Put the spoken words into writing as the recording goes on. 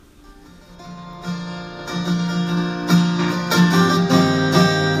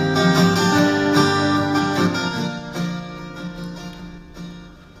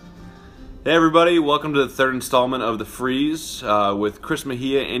Hey everybody, welcome to the third installment of The Freeze with Chris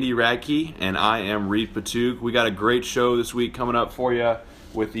Mejia, Andy Radke, and I am Reed Patuk. We got a great show this week coming up for you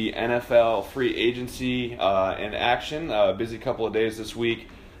with the NFL free agency in action. Busy couple of days this week,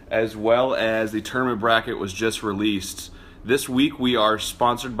 as well as the tournament bracket was just released. This week we are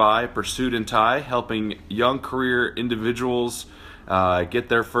sponsored by Pursuit and Tie, helping young career individuals get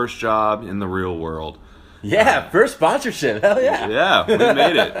their first job in the real world. Yeah, first sponsorship. Hell yeah. Yeah, we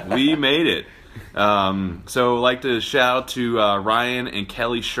made it. We made it. So I'd like to shout out to Ryan and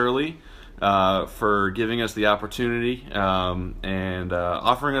Kelly Shirley for giving us the opportunity and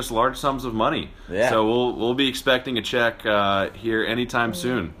offering us large sums of money. Yeah. So we'll be expecting a check here anytime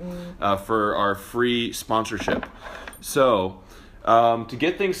soon for our free sponsorship. So to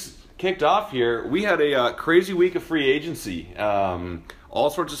get things kicked off here, we had a crazy week of free agency. All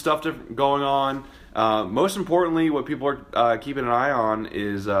sorts of stuff going on. Most importantly, what people are keeping an eye on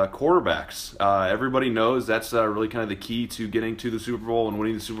is quarterbacks. Everybody knows that's really kind of the key to getting to the Super Bowl and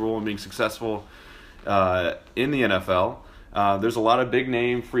winning the Super Bowl and being successful in the NFL. There's a lot of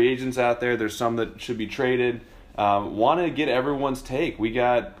big-name free agents out there. There's some that should be traded. Want to get everyone's take. We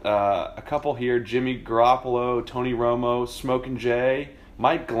got a couple here, Jimmy Garoppolo, Tony Romo, Smokin' Jay,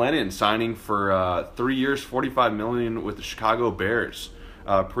 Mike Glennon signing for 3 years, $45 million with the Chicago Bears.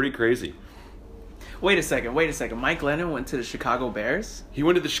 Pretty crazy. Wait a second. Mike Glennon went to the Chicago Bears? He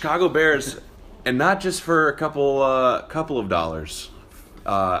went to the Chicago Bears, and not just for a couple of dollars.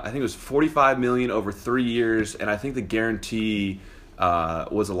 I think it was $45 million over 3 years, and I think the guarantee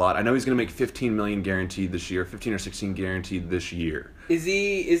was a lot. I know he's going to make $15 million guaranteed this year, 15 or 16 guaranteed this year. Is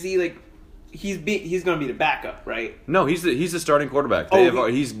he like he's going to be the backup, right? No, he's the starting quarterback.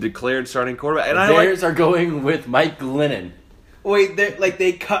 He's declared starting quarterback. And the Bears are going with Mike Glennon. Wait,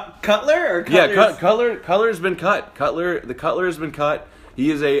 they cut Cutler or Cutler's... Yeah, Cutler's been cut. Cutler has been cut.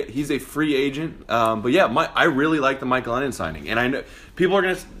 He's a free agent. But yeah, I really like the Mike Glennon signing, and I know people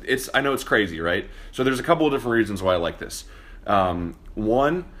are I know it's crazy, right? So there's a couple of different reasons why I like this.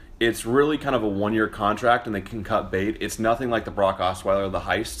 One, it's really kind of a 1-year contract, and they can cut bait. It's nothing like the Brock Osweiler, the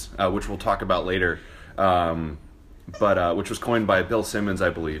heist, which we'll talk about later, but which was coined by Bill Simmons,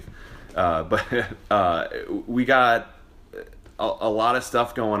 I believe. But we got a lot of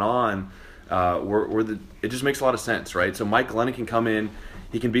stuff going on it just makes a lot of sense, right? So Mike Glennon can come in,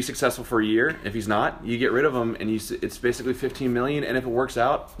 he can be successful for a year. If he's not, you get rid of him, and it's basically $15 million. And if it works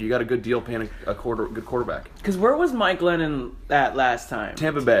out, you got a good deal paying a good quarterback. Because where was Mike Glennon at last time?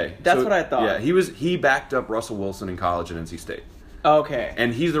 Tampa Bay. That's what I thought. Yeah, he backed up Russell Wilson in college at NC State. Okay.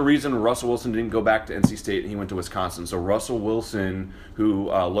 And he's the reason Russell Wilson didn't go back to NC State and he went to Wisconsin. So Russell Wilson, who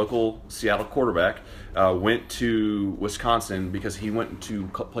local Seattle quarterback, went to Wisconsin because he went to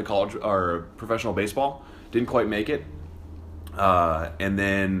play college or professional baseball. Didn't quite make it. And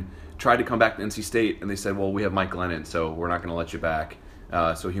then tried to come back to NC State, and they said, well, we have Mike Glennon, so we're not going to let you back.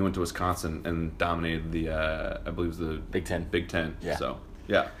 So he went to Wisconsin and dominated the, I believe it was the Big Ten. Big Ten. Yeah. So,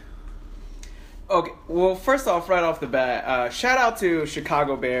 yeah. Okay, well, first off, right off the bat, shout out to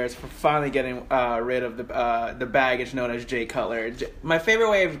Chicago Bears for finally getting rid of the baggage known as Jay Cutler. My favorite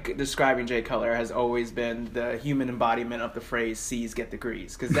way of describing Jay Cutler has always been the human embodiment of the phrase "C's get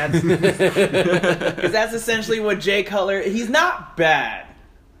degrees," because that's that's essentially what Jay Cutler. He's not bad,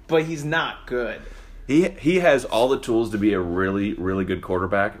 but he's not good. He has all the tools to be a really, really good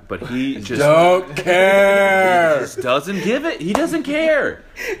quarterback, but he just don't care. He just doesn't give it. He doesn't care.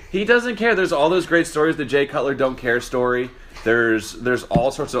 He doesn't care. There's all those great stories, the Jay Cutler don't care story. There's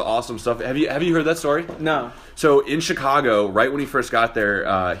all sorts of awesome stuff. Have you heard that story? No. So in Chicago, right when he first got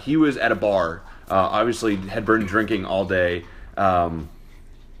there, he was at a bar. Obviously, had been drinking all day.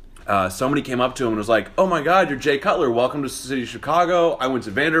 Somebody came up to him and was like, "Oh my God, you're Jay Cutler. Welcome to the city of Chicago. I went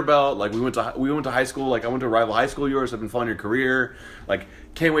to Vanderbilt. Like we went to high school. Like I went to a rival high school of yours. I've been following your career. Like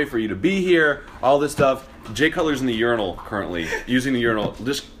can't wait for you to be here. All this stuff." Jay Cutler's in the urinal currently, using the urinal.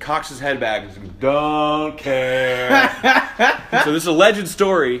 Just cocks his head back and says, "Don't care." So this is a legend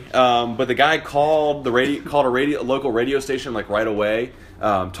story. But the guy called a local radio station like right away.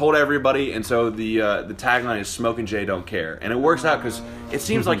 Told everybody, and so the tagline is "Smokin' Jay don't care," and it works out because it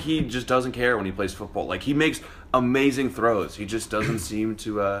seems like he just doesn't care when he plays football. Like he makes amazing throws, he just doesn't seem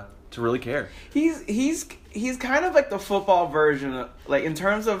to really care. He's kind of like the football version, like in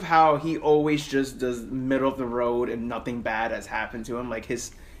terms of how he always just does middle of the road and nothing bad has happened to him. Like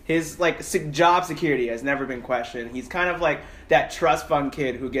his like job security has never been questioned. He's kind of like that trust fund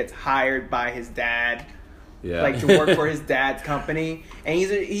kid who gets hired by his dad. Yeah. Like to work for his dad's company, and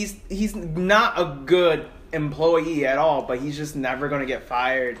he's not a good employee at all, but he's just never going to get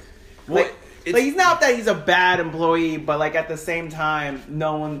fired. Well, like he's not that he's a bad employee, but like at the same time,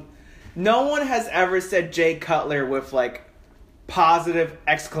 no one No one has ever said Jay Cutler with like positive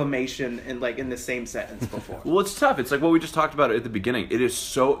exclamation in the same sentence before. Well, it's tough. It's like what we just talked about at the beginning. It is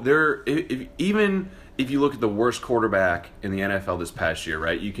so there. Even if you look at the worst quarterback in the NFL this past year,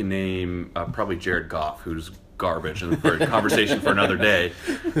 right? You can name probably Jared Goff, who's garbage, and for a conversation for another day.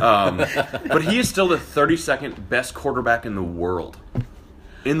 But he is still the 32nd best quarterback in the world.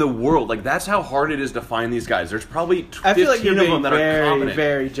 In the world, like that's how hard it is to find these guys. There's probably 15 I feel like you're of them being that are very, competent.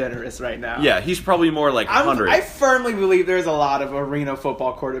 very generous right now. Yeah, he's probably more like 100. I firmly believe there's a lot of arena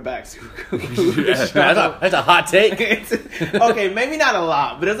football quarterbacks who That's a hot take. okay, maybe not a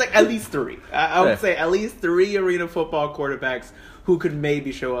lot, but it's like at least 3. I would say at least 3 arena football quarterbacks who could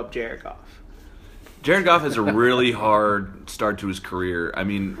maybe show up Jared Goff. Jared Goff has a really hard start to his career. I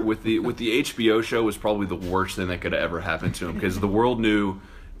mean, with the HBO show was probably the worst thing that could have ever happened to him because the world knew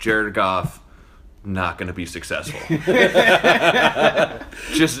Jared Goff not going to be successful.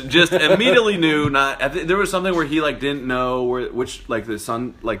 just immediately knew not. There was something where he like didn't know which like the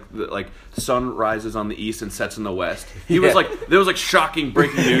sun sun rises on the east and sets in the west. He was like there was like shocking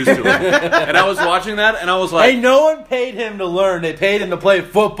breaking news to him, and I was watching that and I was like, hey, no one paid him to learn. They paid him to play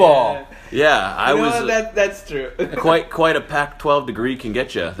football. Yeah, I was. That's true. quite a Pac-12 degree can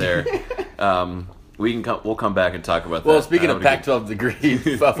get you there. We'll come back and talk about that. Well, speaking of Pac-12 degree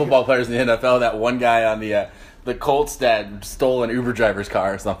football players in the NFL, that one guy on the Colts that stole an Uber driver's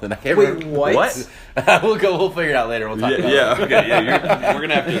car or something. I can't remember. What? We'll figure it out later. We'll talk about it. Yeah, okay, yeah. We're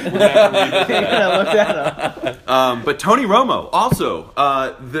gonna have to read this. Look that up. But Tony Romo also,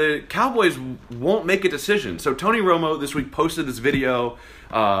 the Cowboys won't make a decision. So Tony Romo this week posted this video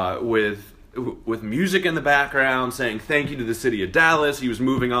with music in the background saying thank you to the city of Dallas. He was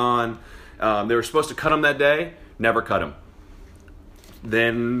moving on. They were supposed to cut him that day. Never cut him.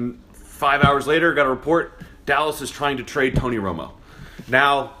 Then 5 hours later, got a report. Dallas is trying to trade Tony Romo.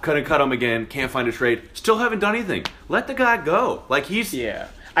 Now, couldn't cut him again. Can't find a trade. Still haven't done anything. Let the guy go. Like he's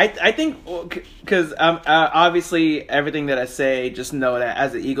I think because obviously everything that I say, just know that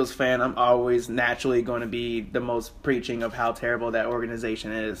as an Eagles fan, I'm always naturally going to be the most preaching of how terrible that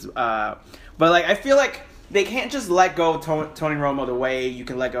organization is. But like I feel like they can't just let go of Tony Romo the way you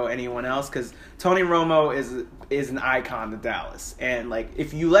can let go of anyone else, because Tony Romo is an icon to Dallas, and like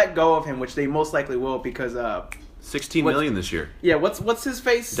if you let go of him, which they most likely will, because $16 million this year. Yeah, what's his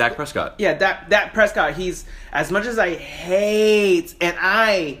face? Dak Prescott. Yeah, Dak Prescott. He's, as much as I hate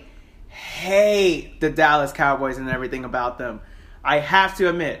the Dallas Cowboys and everything about them, I have to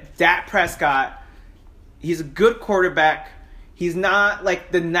admit, Dak Prescott, he's a good quarterback. He's not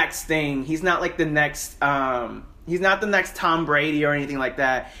like the next thing. He's not like the next he's not the next Tom Brady or anything like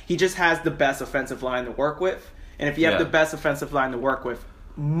that. He just has the best offensive line to work with. And if you have the best offensive line to work with,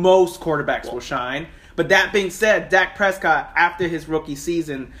 most quarterbacks will shine. But that being said, Dak Prescott, after his rookie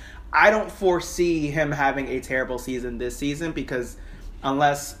season, I don't foresee him having a terrible season this season, because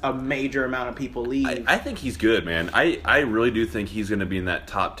unless a major amount of people leave. I think he's good, man. I really do think he's going to be in that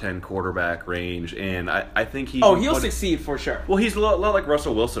top 10 quarterback range, and I think he... Oh, he'll succeed for sure. Well, he's a lot like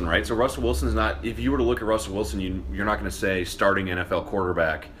Russell Wilson, right? So Russell Wilson's not... If you were to look at Russell Wilson, you're not going to say starting NFL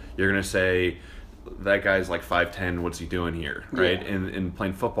quarterback. You're going to say, that guy's like 5'10", what's he doing here, right? Yeah. And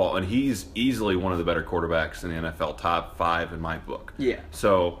playing football. And he's easily one of the better quarterbacks in the NFL, top 5 in my book. Yeah.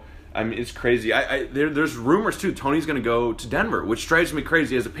 So... I mean, it's crazy. There's rumors too. Tony's going to go to Denver, which drives me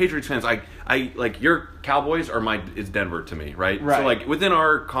crazy. As a Patriots fan, I like your Cowboys are it's Denver to me, right? Right. So like within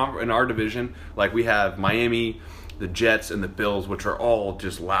our division, like we have Miami, the Jets, and the Bills, which are all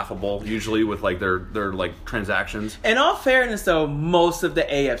just laughable usually with like their like transactions. In all fairness, though, most of the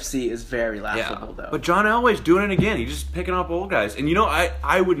AFC is very laughable, though. But John Elway's doing it again. He's just picking up old guys, and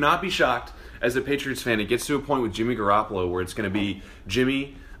I would not be shocked as a Patriots fan. It gets to a point with Jimmy Garoppolo where it's going to be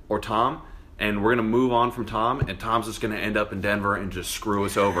Jimmy or Tom, and we're going to move on from Tom, and Tom's just going to end up in Denver and just screw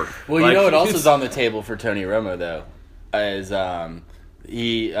us over. Well, you know what else is on the table for Tony Romo, though? Is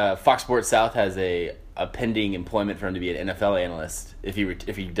Fox Sports South has a pending employment for him to be an NFL analyst if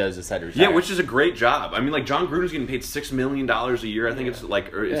he does decide to retire. Yeah, which is a great job. I mean, like John Gruden's getting paid $6 million a year. I think it's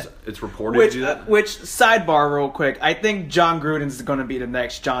like, or it's reported to do that. Which sidebar, real quick, I think John Gruden's going to be the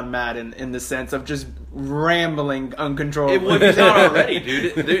next John Madden in the sense of just rambling uncontrollably. He's not already,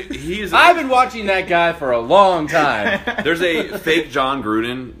 dude. I've been watching that guy for a long time. There's a fake John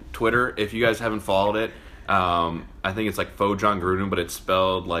Gruden Twitter. If you guys haven't followed it. I think it's like faux John Gruden, but it's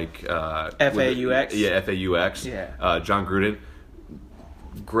spelled like F-A-U-X. Yeah, F-A-U-X. Yeah. John Gruden.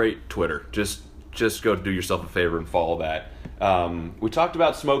 Great Twitter. Just go do yourself a favor and follow that. We talked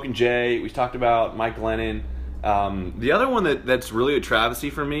about Smoke and Jay. We talked about Mike Glennon. The other one that's really a travesty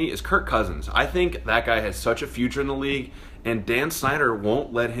for me is Kirk Cousins. I think that guy has such a future in the league, and Dan Snyder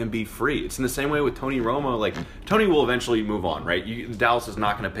won't let him be free. It's in the same way with Tony Romo. Like, Tony will eventually move on, right? Dallas is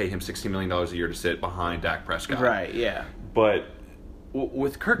not going to pay him $60 million a year to sit behind Dak Prescott. Right, yeah. But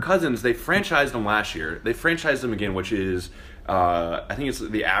with Kirk Cousins, they franchised him last year. They franchised him again, which is, I think it's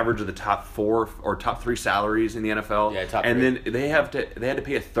the average of the top 4 or top 3 salaries in the NFL. Yeah, top 3. And then they had to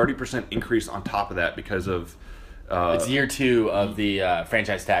pay a 30% increase on top of that because of... it's year 2 of the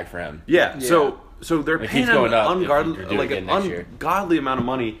franchise tag for him. Yeah. So they're paying him an ungodly amount of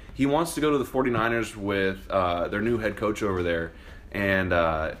money. He wants to go to the 49ers with their new head coach over there, and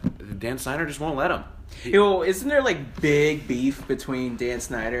Dan Snyder just won't let him. Isn't there like big beef between Dan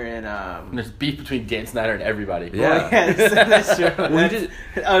Snyder and There's beef between Dan Snyder and everybody. Yeah, that's true. That's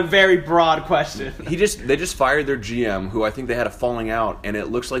a very broad question. They just fired their GM, who I think they had a falling out, and it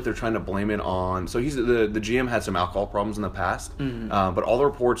looks like they're trying to blame it on. So the GM had some alcohol problems in the past, but all the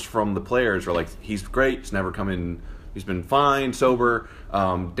reports from the players are like he's great. He's never come in. He's been fine, sober.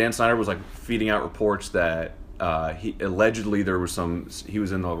 Dan Snyder was like feeding out reports that. He allegedly he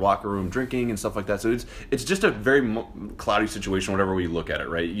was in the locker room drinking and stuff like that. So it's just a very cloudy situation, whatever we look at it,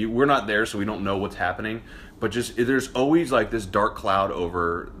 right? We're not there, so we don't know what's happening. But just there's always like this dark cloud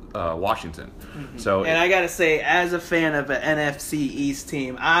over Washington. Mm-hmm. So I gotta say, as a fan of an NFC East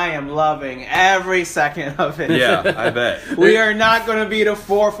team, I am loving every second of it. Yeah, I bet We are not going to be the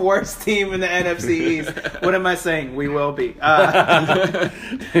 4th worst team in the NFC East. What am I saying? We will be. Well,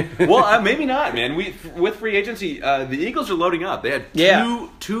 maybe not, man. With free agency, the Eagles are loading up. They had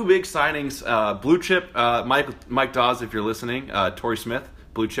two big signings. Blue chip, Mike Dawes, if you're listening, Torrey Smith,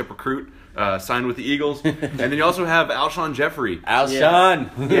 blue chip recruit. Signed with the Eagles, and then you also have Alshon Jeffrey. Alshon,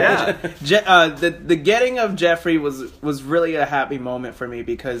 the getting of Jeffrey was really a happy moment for me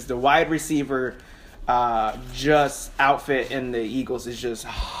because the wide receiver just outfit in the Eagles is just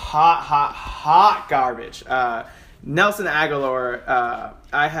hot garbage. Nelson Aguilar,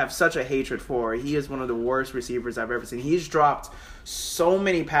 I have such a hatred for. He is one of the worst receivers I've ever seen. He's dropped so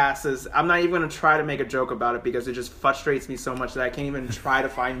many passes. I'm not even going to try to make a joke about it because it just frustrates me so much that I can't even try to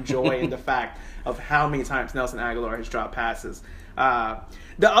find joy in the fact of how many times Nelson Aguilar has dropped passes. The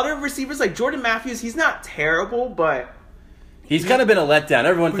other receivers, like Jordan Matthews, he's not terrible, but... He's kind of been a letdown.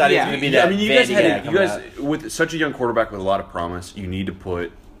 Everyone thought he was going to be that. I mean, you guys, with such a young quarterback with a lot of promise, you need to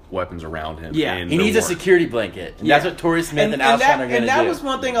put weapons around him. Yeah, he needs a security blanket. And that's what Torrey Smith and Alshon are going to do. And that was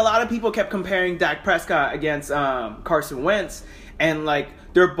one thing a lot of people kept comparing Dak Prescott against Carson Wentz. And, like,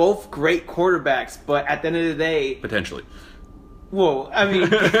 they're both great quarterbacks, but at the end of the day... Potentially. Whoa, I mean,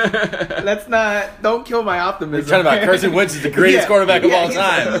 don't kill my optimism. You're talking about Carson Wentz is the greatest quarterback of all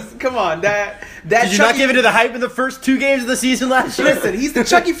time. Come on, Did you not give into the hype in the first 2 games of the season last year? Listen, he's the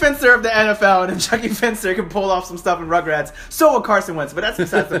Chucky Finster of the NFL, and Chucky Finster can pull off some stuff in Rugrats. So will Carson Wentz, but that's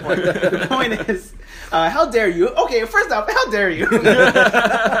besides the point. The point is, how dare you? Okay, first off, how dare you?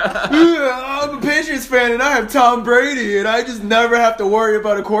 I'm a Patriots fan, and I have Tom Brady, and I just never have to worry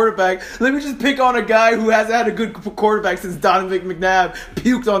about a quarterback. Let me just pick on a guy who hasn't had a good quarterback since Donovan McNabb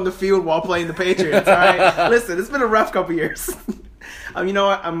puked on the field while playing the Patriots. All right, listen, it's been a rough couple years. You know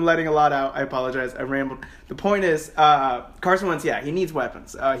what? I'm letting a lot out. I apologize. I rambled. The point is, Carson Wentz, he needs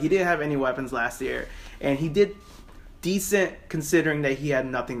weapons. He didn't have any weapons last year, and he did decent considering that he had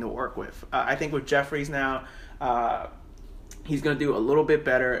nothing to work with. I think with Jeffries now, he's going to do a little bit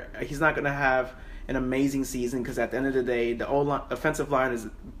better. He's not going to have an amazing season because at the end of the day, the offensive line is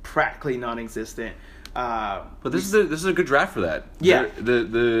practically non-existent. But this is a good draft for that. Yeah,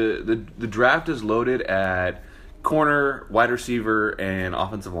 the draft is loaded at corner, wide receiver, and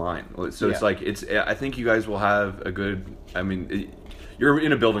offensive line. So it's like I think you guys will have a good. I mean, you're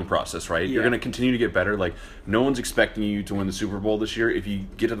in a building process, right? Yeah. You're going to continue to get better. Like no one's expecting you to win the Super Bowl this year. If you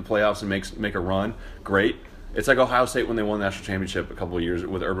get to the playoffs and make a run, great. It's like Ohio State when they won the national championship a couple of years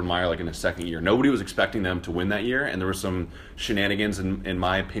with Urban Meyer, like in his second year. Nobody was expecting them to win that year, and there were some shenanigans, in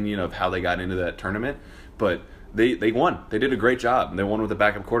my opinion, of how they got into that tournament. But they won. They did a great job. They won with a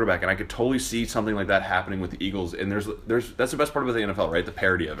backup quarterback, and I could totally see something like that happening with the Eagles. And that's the best part about the NFL, right? The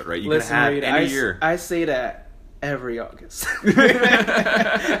parody of it, right? You can have Reed, any year. I say that every August.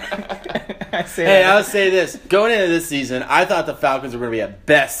 I'll say this. Going into this season, I thought the Falcons were going to be at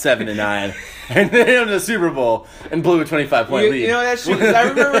best 7-9, and they went to the Super Bowl and blew a 25-point lead. You know, that's true. I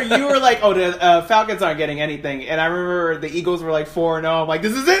remember you were like, oh, the Falcons aren't getting anything. And I remember the Eagles were like 4-0. I'm like,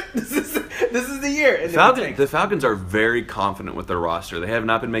 this is it. This is the year. And the Falcons are very confident with their roster. They have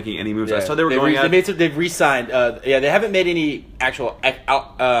not been making any moves. I saw they were going out. They've re-signed. They haven't made any actual any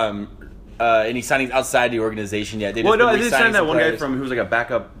signings outside the organization yet. They did sign that one guy who was like a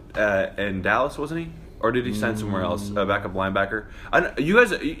backup in Dallas, wasn't he? or did he sign somewhere else? Backup linebacker. You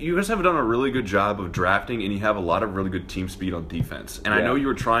guys have done a really good job of drafting, and you have a lot of really good team speed on defense. And I know you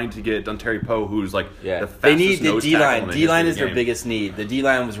were trying to get Dontari Poe, who's like the fastest they need the D line. D D line is their biggest need. The D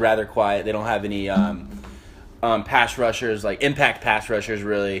line was rather quiet. They don't have any pass rushers, like impact pass rushers,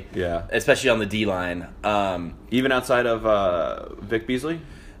 really. Yeah. Especially on the D line. Even outside of Vic Beasley.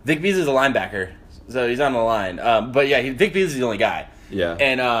 Vic Beasley's a linebacker, so he's on the line. But yeah, Vic Beasley's the only guy. Yeah.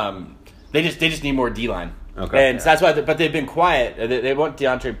 And they just need more D line. Okay. And so that's why. But they've been quiet. They want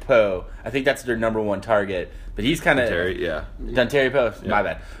Dontari Poe. I think that's their number one target. But he's kind of Dontari Poe. Yeah. My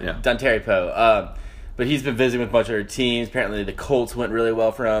bad. Yeah. Dontari Poe. But he's been visiting with a bunch of other teams. Apparently, the Colts went really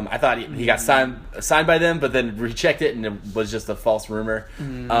well for him. I thought he got signed by them, but then rechecked it, and it was just a false rumor.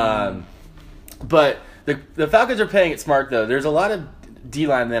 But the Falcons are playing it smart, though. There's a lot of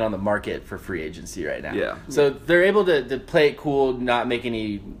D-line men on the market for free agency right now. Yeah. So they're able to play it cool, not make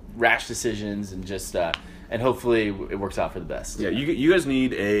any rash decisions, and just and hopefully it works out for the best. Yeah, you guys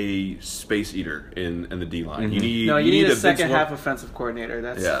need a space eater in the D line. Mm-hmm. You need a second half offensive coordinator.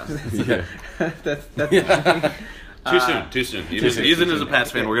 That's Too soon. Even as a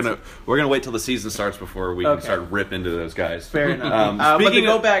Pats fan, we're gonna wait till the season starts before we can start rip into those guys. Fair enough. But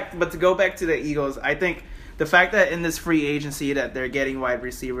to go back to the Eagles, I think the fact that in this free agency that they're getting wide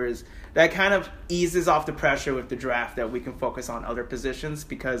receivers, that kind of eases off the pressure with the draft that we can focus on other positions,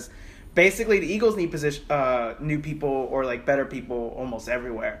 because basically the Eagles need new people or like better people almost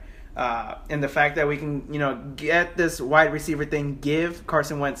everywhere. And the fact that we can, get this wide receiver thing, give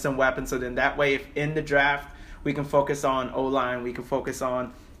Carson Wentz some weapons, so then that way if in the draft we can focus on O-line, we can focus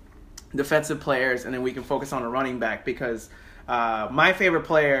on defensive players, and then we can focus on a running back, because my favorite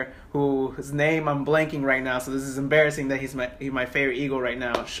player, whose name I'm blanking right now, so this is embarrassing that he's my favorite Eagle right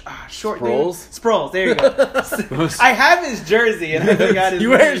now. Short Sproles? Dude. Sproles, there you go. I have his jersey, and I forgot his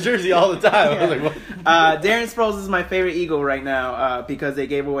You wear his jersey all the time. Yeah. I was like, what? Darren Sproles is my favorite Eagle right now because they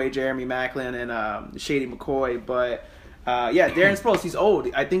gave away Jeremy Maclin and Shady McCoy, but Darren Sproles, he's old.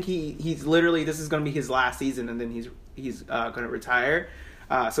 I think he's literally, this is going to be his last season, and then he's going to retire.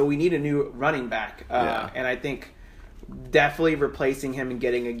 So we need a new running back, and I think definitely replacing him and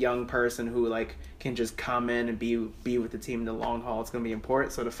getting a young person who like can just come in and be with the team in the long haul, it's going to be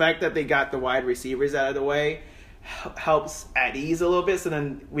important. So the fact that they got the wide receivers out of the way helps at ease a little bit. So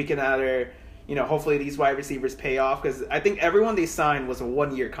then we can either, hopefully these wide receivers pay off, because I think everyone they signed was a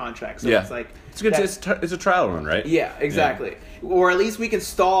 1-year contract. So it's like it's good. It's a trial run, right? Yeah, exactly. Yeah. Or at least we can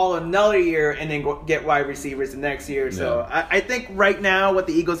stall another year and then get wide receivers the next year. So I think right now what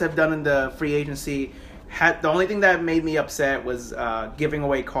the Eagles have done in the free agency, the only thing that made me upset was giving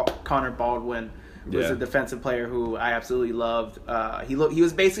away Connor Baldwin, who was a defensive player who I absolutely loved. He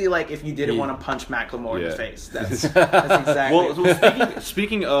was basically like if you didn't want to punch Macklemore in the face. That's exactly. Well,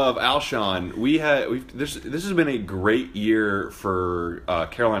 speaking of Alshon, this has been a great year for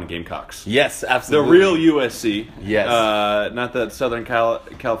Carolina Gamecocks. Yes, absolutely. The real USC. Yes. Not that Southern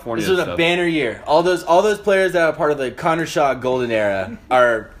California. This was a banner year. All those players that are part of the Connor Shaw golden era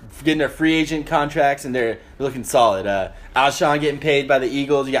are getting their free agent contracts, and they're looking solid. Alshon getting paid by the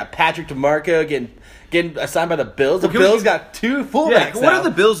Eagles. You got Patrick DeMarco getting assigned by the Bills. The Bills got 2 fullbacks. What are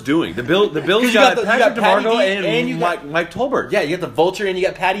the Bills doing? The Bills got Patrick DeMarco and you got Mike Tolbert. Yeah, you got the Vulture and you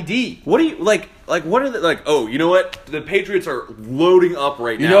got Patty D. What do you like? What are the like? Oh, you know what? The Patriots are loading up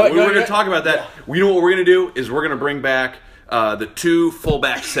right now. We're going to talk about that. Yeah. You know what we're going to do is we're going to bring back the 2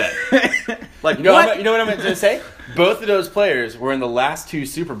 fullback set. What I'm going to say? Both of those players were in the last 2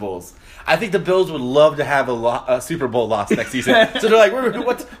 Super Bowls. I think the Bills would love to have a Super Bowl loss next season. So they're like,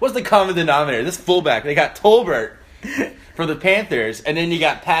 what's the common denominator? This fullback. They got Tolbert from the Panthers, and then you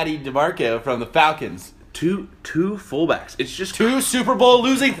got Patty DeMarco from the Falcons. Two fullbacks. It's just 2 Super Bowl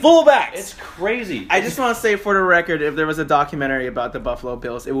losing fullbacks. It's crazy. I just want to say for the record, if there was a documentary about the Buffalo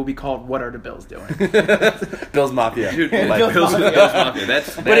Bills, it will be called "What Are the Bills Doing?" Bills Mafia. Dude, Bills Mafia.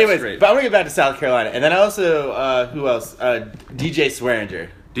 That's but anyways, great. But I want to get back to South Carolina, and then I also who else? DJ Swearinger.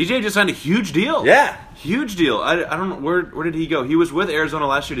 DJ just signed a huge deal. Yeah. Huge deal. I don't know where did he go? He was with Arizona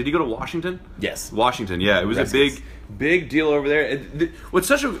last year. Did he go to Washington? Yes. Washington. Yeah, it was Redskins. a big deal over there. What's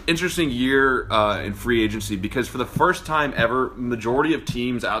such an interesting year in free agency, because for the first time ever, majority of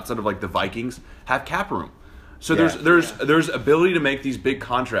teams outside of like the Vikings have cap room. So there's ability to make these big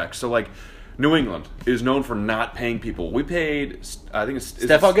contracts. So like New England is known for not paying people. We paid, I think it's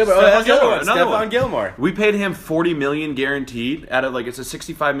Stephon Gilmore. Stephon Gilmore. We paid him $40 million guaranteed out of it's a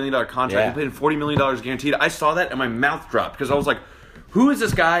 $65 million contract. Yeah. We paid him $40 million guaranteed. I saw that and my mouth dropped because I was like, who is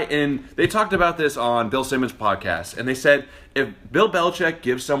this guy? And they talked about this on Bill Simmons' podcast, and they said if Bill Belichick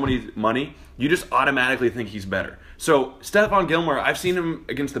gives somebody money, you just automatically think he's better. So Stephon Gilmore, I've seen him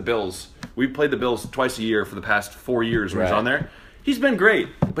against the Bills we've played the Bills twice a year for the past 4 years when he's Right. on there. He's been great,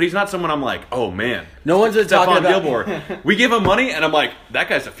 but he's not someone I'm like, oh man. No one's been talking Stephon about Gilmore. We give him money, and I'm like, that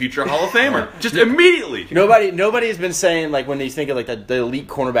guy's a future Hall of Famer. Just immediately. Nobody's been saying, like, when you think of, like, the elite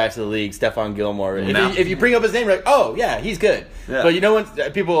cornerbacks of the league, Stephon Gilmore. If you bring up his name, you're like, oh, yeah, he's good. Yeah. But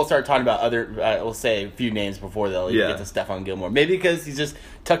when people will start talking about other, we'll say a few names before they'll even get to Stephon Gilmore. Maybe because he's just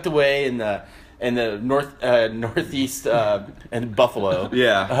tucked away in the northeast and Buffalo.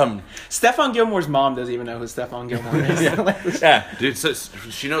 Yeah. Stephon Gilmore's mom doesn't even know who Stephon Gilmore is. Yeah. Dude, so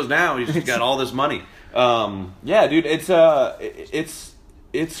she knows now. He's just got all this money. Yeah, dude, it's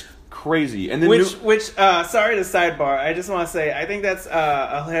crazy. And then sorry to sidebar. I just want to say I think that's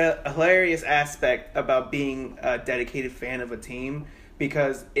a hilarious aspect about being a dedicated fan of a team,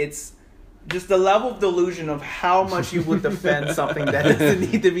 because it's just the level of delusion of how much you would defend something that doesn't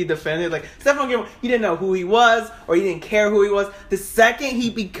need to be defended. Like Stephon Gilmore, you didn't know who he was, or you didn't care who he was. The second he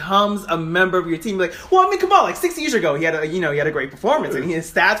becomes a member of your team, like, well, I mean, come on, like 6 years ago, he had a great performance, and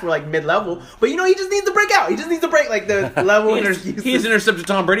his stats were like mid-level. But he just needs to break out. He just needs to break like the level. He's intercepted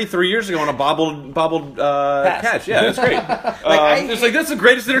Tom Brady 3 years ago on a bobbled catch. Yeah, that's great. That's the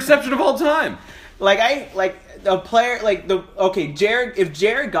greatest interception of all time. A player if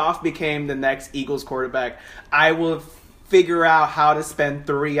Jared Goff became the next Eagles quarterback, I will figure out how to spend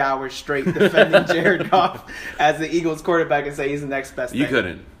 3 hours straight defending Jared Goff as the Eagles quarterback and say he's the next best You thing.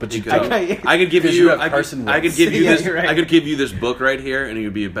 couldn't, but you could. Okay. I could give Because you. you have I Carson could Wentz. give you Yeah, this. you're right. I could give you this book right here, and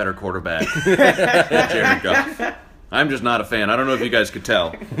you'd be a better quarterback than Jared Goff. I'm just not a fan. I don't know if you guys could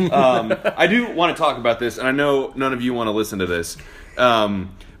tell. I do want to talk about this, and I know none of you want to listen to this.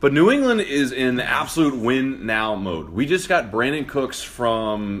 But New England is in absolute win-now mode. We just got Brandon Cooks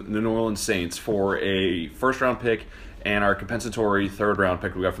from the New Orleans Saints for a first-round pick and our compensatory third-round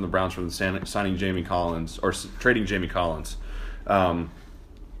pick we got from the Browns from signing Jamie Collins, or trading Jamie Collins.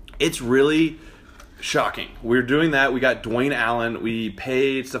 It's really shocking. We're doing that. We got Dwayne Allen. We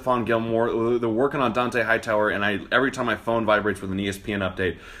paid Stephon Gilmore. They're working on Dante Hightower, and every time my phone vibrates with an ESPN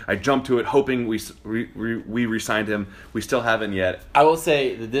update, I jump to it hoping we re-signed him. We still haven't yet. I will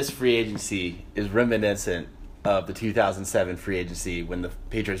say that this free agency is reminiscent of the 2007 free agency when the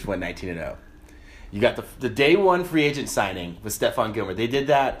Patriots went 19-0. You got the day one free agent signing with Stephon Gilmore. They did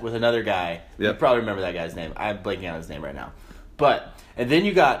that with another guy. Yep. You probably remember that guy's name. I'm blanking on his name right now. And then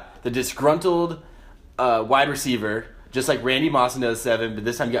you got the disgruntled wide receiver, just like Randy Moss in 07, but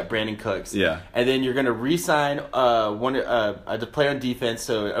this time you got Brandon Cooks. Yeah. And then you're going to re-sign the player on defense.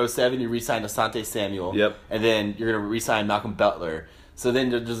 So in 07, you re-signed Asante Samuel. Yep. And then you're going to re-sign Malcolm Butler. So then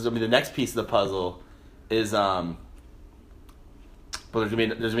the next piece of the puzzle is but there's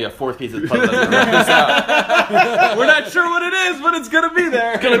gonna be a fourth piece of the puzzle. That's gonna wrap this out. We're not sure what it is, but it's gonna be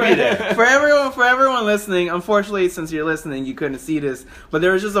there. It's gonna be there. For everyone listening, unfortunately, since you're listening, you couldn't see this, but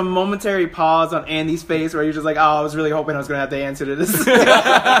there was just a momentary pause on Andy's face where he was just like, "Oh, I was really hoping I was going to have the answer to this."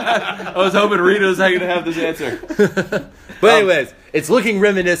 I was hoping Rita was going to have this answer. But anyways, it's looking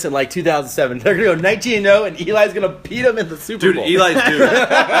reminiscent like 2007. They're going to go 19-0, and Eli's going to beat them in the Super Bowl. Dude, Eli's due.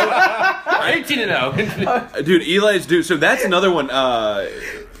 19-0. Dude, Eli's due. So that's another one.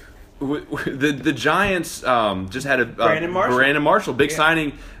 The Giants just had a Brandon Marshall, big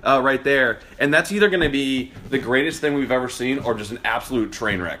signing right there, and that's either going to be the greatest thing we've ever seen or just an absolute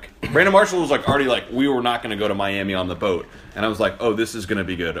train wreck. Brandon Marshall was already we were not going to go to Miami on the boat, and I was like, oh, this is going to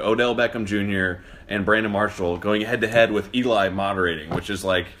be good. Odell Beckham Jr. and Brandon Marshall going head to head with Eli moderating, which is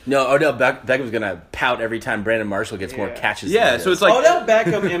like No, Odell Beckham's going to pout every time Brandon Marshall gets more catches. Yeah, so it's like Odell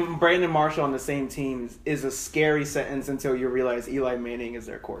Beckham and Brandon Marshall on the same team is a scary sentence until you realize Eli Manning is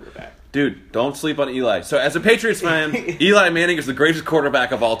their quarterback. Dude, don't sleep on Eli. So as a Patriots fan, Eli Manning is the greatest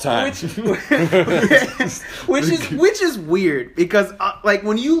quarterback of all time. Which is weird because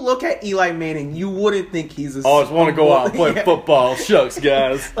when you look at Eli Manning, you wouldn't think he's a. I just want to go out and play football. Shucks,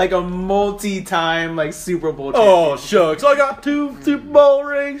 guys. Like a multi-time Super Bowl champion. Oh shucks, I got 2 Super Bowl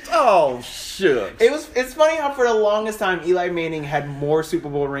rings. Oh shucks. It's funny how for the longest time Eli Manning had more Super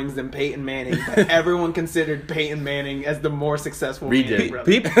Bowl rings than Peyton Manning, but everyone considered Peyton Manning as the more successful Manning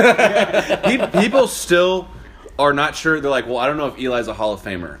brother. People still are not sure. They're like, well, I don't know if Eli's a Hall of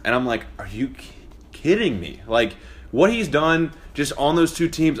Famer. And I'm like, are you kidding me? Like, what he's done just on those two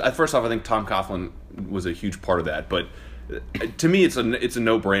teams. First off, I think Tom Coughlin was a huge part of that. But to me, it's a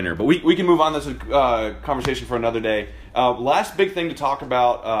no-brainer. But we can move on. This is a conversation for another day. Last big thing to talk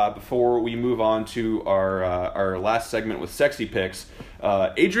about before we move on to our last segment with Sexy Picks.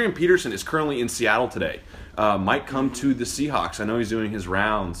 Adrian Peterson is currently in Seattle today. Might come to the Seahawks. I know he's doing his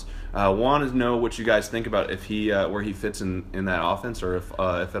rounds. Want to know what you guys think about if he where he fits in that offense or if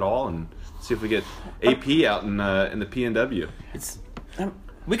at all, and see if we get AP out in the PNW.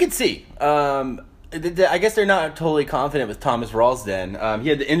 We could see. I guess they're not totally confident with Thomas Ralston. He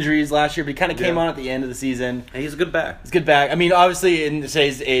had the injuries last year, but he kind of came on at the end of the season. And he's a good back. He's a good back. I mean, obviously, in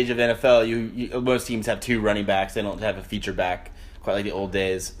today's age of NFL, most teams have 2 running backs. They don't have a feature back quite like the old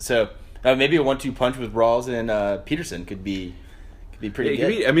days. So maybe a 1-2 punch with Rawls and Peterson could be pretty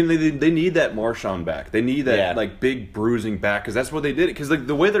good. I mean, they need that Marshawn back. They need that like big bruising back because that's what they did. Because like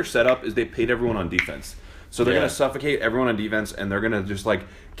the way they're set up is they paid everyone on defense. So they're going to suffocate everyone on defense, and they're going to just like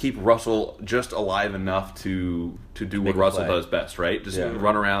keep Russell just alive enough to do what Russell does best, right? Just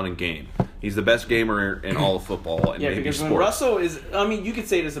run around and game. He's the best gamer in all of football and maybe because sports. when Russell is, I mean, you could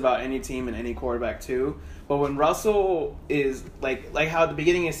say this about any team and any quarterback too. But when Russell is like how at the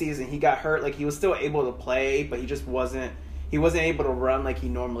beginning of the season he got hurt, like he was still able to play, but he just wasn't able to run like he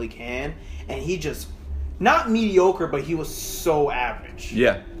normally can, and he just. Not mediocre, but he was so average.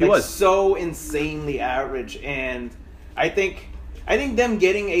 Yeah, he was so insanely average, and I think them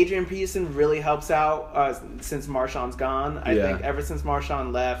getting Adrian Peterson really helps out since Marshawn's gone. I think ever since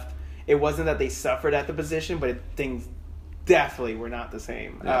Marshawn left, it wasn't that they suffered at the position, but things definitely were not the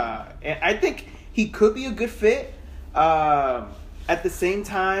same. Yeah. And I think he could be a good fit. At the same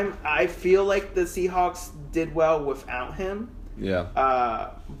time, I feel like the Seahawks did well without him. Yeah.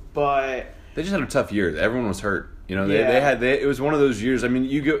 But they just had a tough year. Everyone was hurt. You know, it was one of those years. I mean,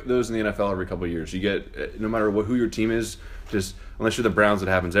 you get those in the NFL every couple of years. You get, no matter who your team is, just unless you're the Browns, it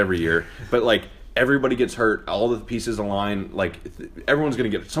happens every year. But like everybody gets hurt, all the pieces align. Like someone's gonna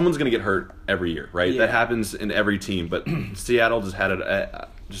get hurt every year, right? That happens in every team. But Seattle just had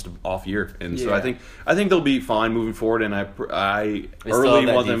just an off year, and so I think they'll be fine moving forward. And I early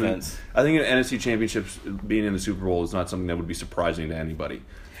want them. I think an NFC Championships being in the Super Bowl is not something that would be surprising to anybody.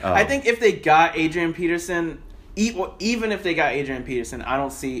 I think if they got Adrian Peterson, even if they got Adrian Peterson,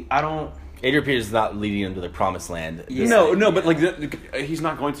 Adrian Peterson's not leading them to the promised land. No, but like he's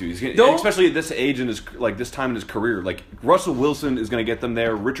not going to. Especially at this age in this time in his career. Like Russell Wilson is going to get them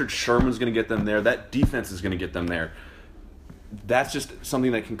there. Richard Sherman's going to get them there. That defense is going to get them there. That's just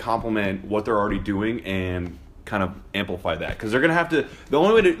something that can complement what they're already doing and kind of amplify that, because they're going to have to. The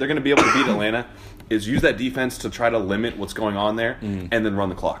only way they're going to be able to beat Atlanta is use that defense to try to limit what's going on there and then run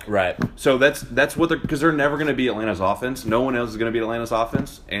the clock. Right. So that's what because they're never going to be Atlanta's offense. No one else is going to be Atlanta's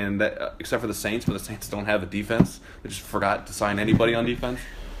offense, and that except for the Saints, but the Saints don't have a defense. They just forgot to sign anybody on defense.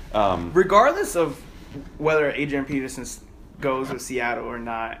 Regardless of whether Adrian Peterson goes with Seattle or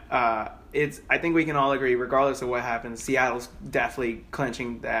not, I think we can all agree, regardless of what happens, Seattle's definitely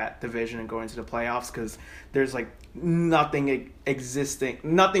clinching that division and going to the playoffs, because there's like nothing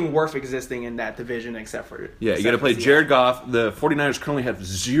worth existing in that division except for you got to play Jared Goff. The 49ers currently have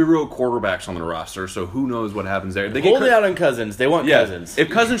 0 quarterbacks on their roster, so who knows what happens there. They hold it out on Cousins. They want Cousins. If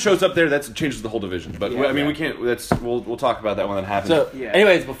Cousins shows up there, that changes the whole division. But I mean, we can't. We'll talk about that when that happens. So,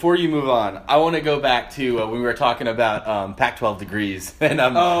 anyways, before you move on, I want to go back to when we were talking about Pac-12 degrees and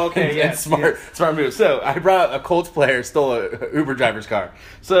smart move. So I brought up a Colts player stole a Uber driver's car.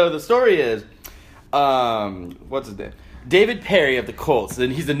 So the story is. What's his name? David Perry of the Colts,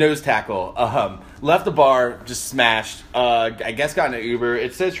 and he's the nose tackle. Left the bar, just smashed. I guess got in an Uber.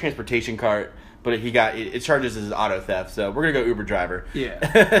 It says transportation cart, but it charges as auto theft. So we're gonna go Uber driver. Yeah.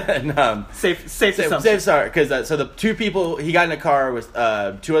 And, safe start, because so the 2 people he got in a car with 2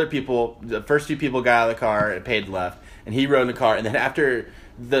 other people. The first 2 people got out of the car and paid left, and he rode in the car. And then after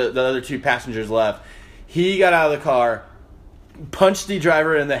the other 2 passengers left, he got out of the car, punched the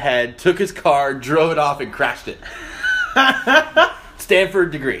driver in the head, took his car, drove it off, and crashed it.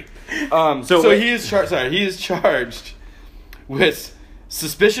 Stanford degree. So he is charged with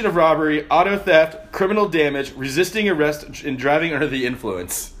suspicion of robbery, auto theft, criminal damage, resisting arrest, and driving under the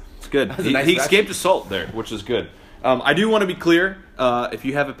influence. It's good. He escaped assault there, which is good. I do want to be clear. If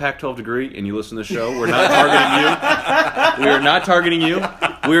you have a Pac-12 degree and you listen to the show, we're not targeting you. We are not targeting you.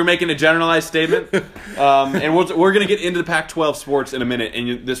 We are making a generalized statement. And we're going to get into the Pac-12 sports in a minute,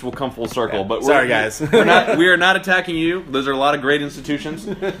 and this will come full circle. But sorry, guys. We are not attacking you. Those are a lot of great institutions.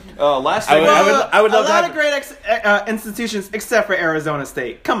 Last thing, I would love a lot of great institutions, except for Arizona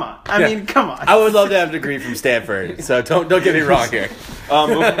State. Come on. I mean, come on. I would love to have a degree from Stanford. So don't get me wrong here.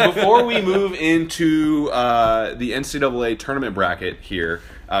 Before we move into the NCAA tournament bracket here,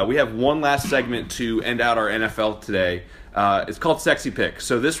 we have one last segment to end out our NFL today. It's called Sexy Pick.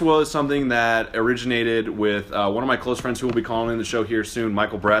 So this was something that originated with one of my close friends who will be calling in the show here soon,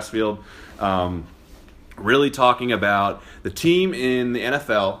 Michael Brassfield, really talking about the team in the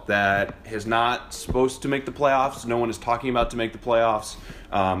NFL that is not supposed to make the playoffs. No one is talking about to make the playoffs,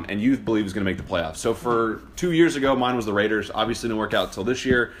 and you believe is going to make the playoffs. So for 2 years ago, mine was the Raiders. Obviously didn't work out until this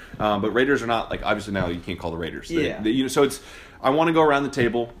year, but Raiders are not, like, obviously now you can't call the Raiders. Yeah. So it's... I want to go around the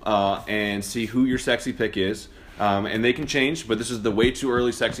table and see who your sexy pick is. And they can change, but this is the way too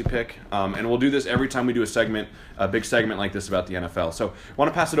early sexy pick. And we'll do this every time we do a big segment like this about the NFL. So I want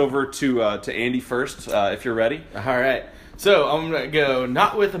to pass it over to Andy first, if you're ready. All right. So I'm going to go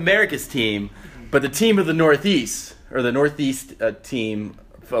not with America's team, but the team of the Northeast, or the Northeast team,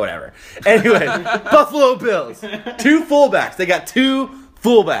 whatever. Anyway, Buffalo Bills. 2 fullbacks. They got 2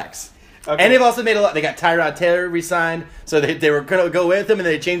 fullbacks. Okay. And they've also made a lot. They got Tyrod Taylor re-signed, so they were going to go with him, and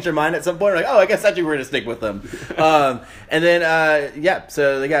they changed their mind at some point. Like, I guess actually we're going to stick with them. And then,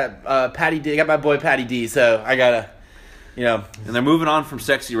 so they got Patty D. They got my boy Patty D. So I gotta, And they're moving on from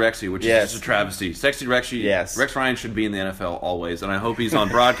Sexy Rexy, which is just a travesty. Sexy Rexy. Yes. Rex Ryan should be in the NFL always, and I hope he's on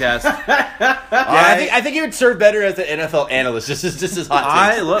broadcast. I think he would serve better as an NFL analyst. Just as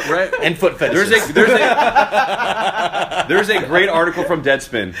hot takes. Right. And foot fetishes. There's a great article from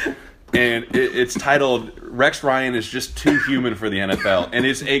Deadspin. And it's titled, Rex Ryan is just too human for the NFL. And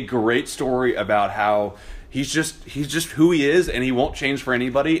it's a great story about how he's just who he is, and he won't change for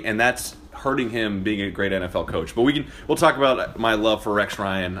anybody, and that's hurting him being a great NFL coach. But we'll talk about my love for Rex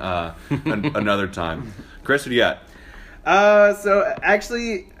Ryan another time. Chris, what do you got? So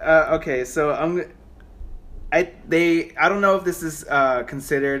actually, okay, so I don't know if this is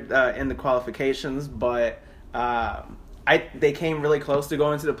considered in the qualifications, but they came really close to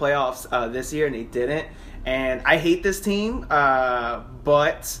going to the playoffs this year, and they didn't. And I hate this team,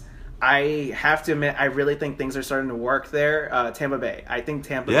 but I have to admit, I really think things are starting to work there. Tampa Bay. I think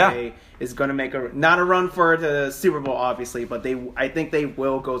Tampa Bay is going to make not a run for the Super Bowl, obviously, but I think they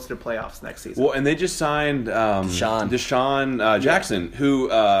will go to the playoffs next season. Well, and they just signed Deshaun Jackson, who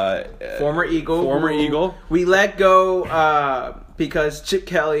former Eagle. We let go because Chip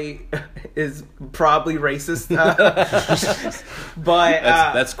Kelly is probably racist. But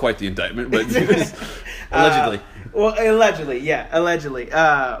that's quite the indictment, but allegedly. Well, allegedly.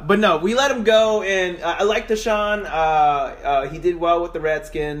 But no, we let him go, and I like Deshaun. He did well with the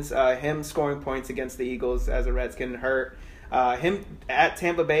Redskins. Him scoring points against the Eagles as a Redskin hurt. Him at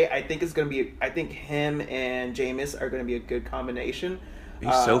Tampa Bay, I think him and Jameis are going to be a good combination.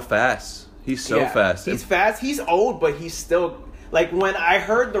 He's so fast. He's fast. He's fast. He's old, but he's still... Like, when I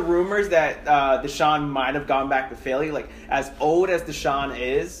heard the rumors that Deshaun might have gone back to Philly, like, as old as Deshaun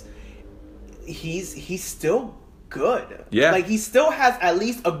is, he's still good. Yeah. Like, he still has at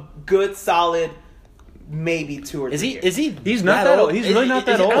least a good, solid, maybe 2 or 3 years. Is he? He's not that old. He's really not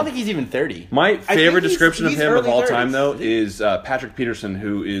that old. I don't think he's even 30. My favorite description of him of all 30s. time, though, is Patrick Peterson,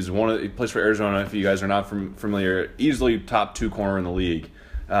 who is he plays for Arizona. If you guys are not familiar, easily top 2 corner in the league.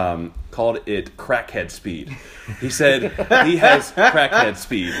 Called it crackhead speed. He said he has crackhead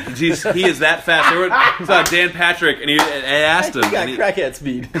speed. He is that fast. I saw Dan Patrick, and I asked him. He got crackhead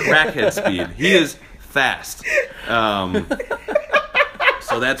speed. Crackhead speed. He is fast. So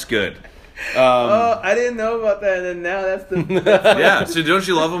that's good. I didn't know about that, and now that's yeah. So don't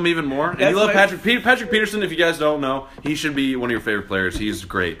you love him even more? And you love Patrick Peterson. If you guys don't know, he should be one of your favorite players. He's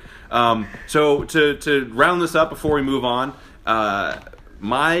great. So to round this up before we move on.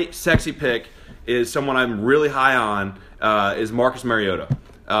 My sexy pick is someone I'm really high on. Is Marcus Mariota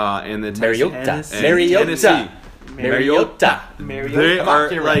in the Tennessee. Mariota. They are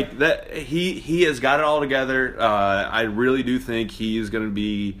like that. He has got it all together. I really do think he's going to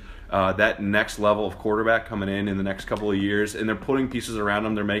be that next level of quarterback coming in the next couple of years. And they're putting pieces around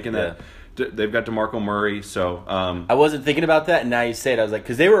him. They're making that. They've got DeMarco Murray, so I wasn't thinking about that, and now you say it. I was like,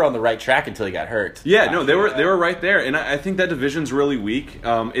 because they were on the right track until he got hurt. Yeah, no, they were right there, and I think that division's really weak.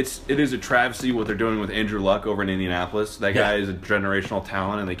 It is a travesty what they're doing with Andrew Luck over in Indianapolis. That guy is a generational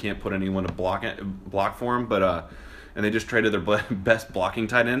talent, and they can't put anyone to block for him. But and they just traded their best blocking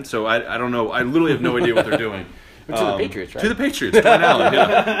tight end. So I don't know. I literally have no idea what they're doing. To the Patriots, right? To the Patriots, Glenn Allen.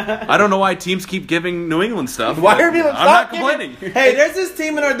 Yeah. I don't know why teams keep giving New England stuff. Why are people? I'm not complaining. Hey, there's this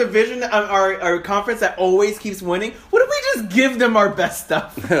team in our division, our conference that always keeps winning. What if we just give them our best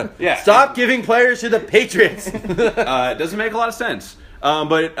stuff? Yeah. Stop giving players to the Patriots. It doesn't make a lot of sense.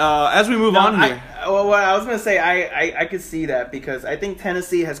 But as we move on here, what I was gonna say, I could see that because I think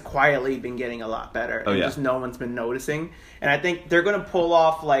Tennessee has quietly been getting a lot better, and just no one's been noticing. And I think they're gonna pull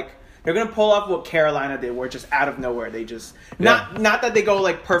off what Carolina did, where just out of nowhere they just not that they go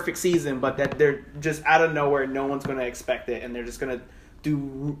like perfect season, but that they're just out of nowhere. No one's going to expect it, and they're just going to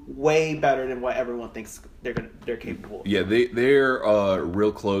do way better than what everyone thinks they're capable of. Yeah, they're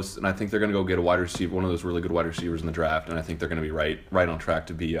real close, and I think they're going to go get a wide receiver, one of those really good wide receivers in the draft, and I think they're going to be right on track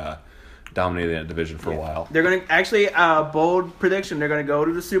to be dominating that division for a while. They're going to actually, bold prediction, they're going to go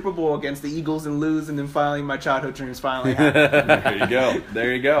to the Super Bowl against the Eagles and lose, and then finally my childhood dreams finally happen.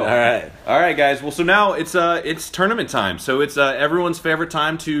 There you go. All right, guys. Well, so now it's tournament time. So it's everyone's favorite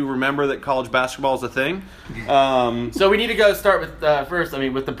time to remember that college basketball is a thing. So we need to go start with first. I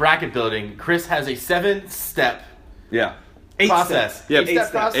mean, with the bracket building. Chris has a 7-step. Yeah. Process. Yeah,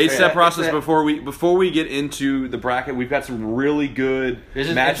 8-step process. 8-step process before we get into the bracket. We've got some really good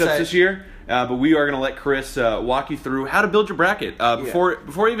matchups this year, but we are going to let Chris walk you through how to build your bracket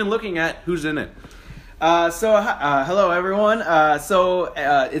before even looking at who's in it. Hello everyone.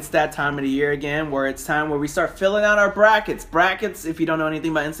 It's that time of the year again where it's time where we start filling out our brackets. Brackets, if you don't know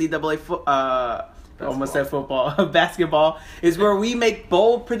anything about NCAA almost said football, basketball, is where we make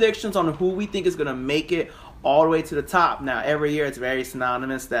bold predictions on who we think is going to make it all the way to the top. Now, every year it's very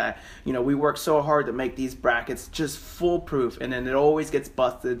synonymous that, we work so hard to make these brackets just foolproof, and then it always gets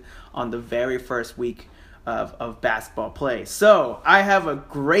busted on the very first week of basketball play. So, I have a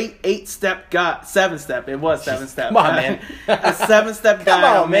great 7-step. It was 7-step. Come on, man. A 7-step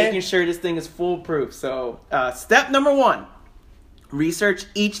guide on making sure this thing is foolproof. So, step number 1. Research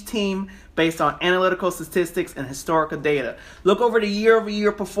each team based on analytical statistics and historical data. Look over the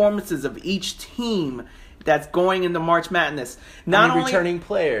year-over-year performances of each team that's going into March Madness. Not only returning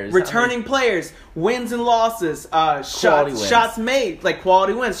players, wins and losses, shots made, like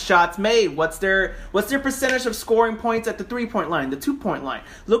quality wins, shots made. What's their percentage of scoring points at the 3-point line, the 2-point line?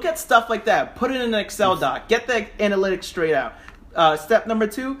 Look at stuff like that. Put it in an Excel doc. Get the analytics straight out. Step number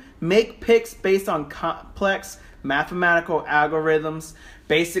 2: make picks based on complex mathematical algorithms.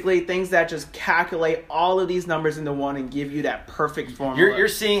 Basically, things that just calculate all of these numbers into one and give you that perfect formula. You're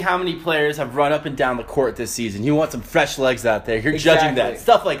seeing how many players have run up and down the court this season. You want some fresh legs out there. You're judging that.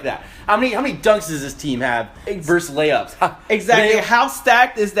 Stuff like that. How many dunks does this team have versus layups? Exactly. How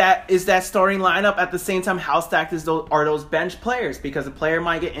stacked is that starting lineup? At the same time, how stacked are those bench players? Because a player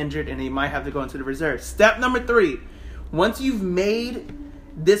might get injured and he might have to go into the reserve. Step number 3. Once you've made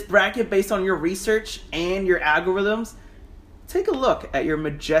this bracket based on your research and your algorithms, take a look at your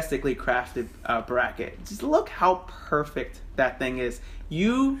majestically crafted bracket. Just look how perfect that thing is.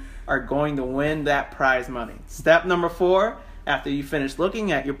 You are going to win that prize money. Step number 4, after you finish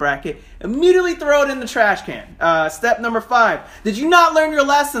looking at your bracket, immediately throw it in the trash can. Step number 5, did you not learn your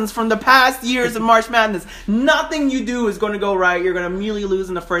lessons from the past years of March Madness? Nothing you do is going to go right. You're going to immediately lose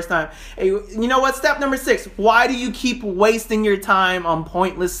in the first time. Hey, you know what? Step number 6, why do you keep wasting your time on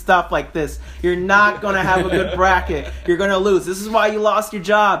pointless stuff like this? You're not going to have a good bracket. You're going to lose. This is why you lost your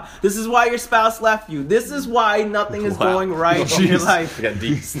job. This is why your spouse left you. This is why nothing is going right in your life.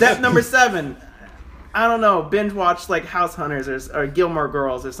 Step number 7, I don't know, binge watch like House Hunters or Gilmore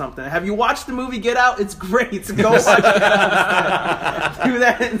Girls or something. Have you watched the movie Get Out? It's great. Go watch Get Out instead. Do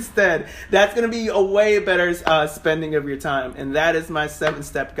that instead. That's going to be a way better spending of your time. And that is my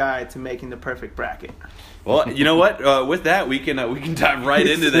 7-step guide to making the perfect bracket. Well, you know what? With that, we can dive right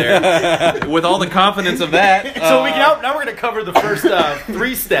into there with all the confidence of that. So now we're going to cover the first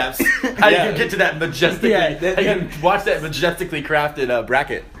 3 steps. How you can get to that majestically. How you can watch that majestically crafted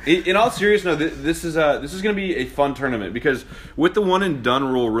bracket. In all seriousness, this is going to be a fun tournament because with the one and done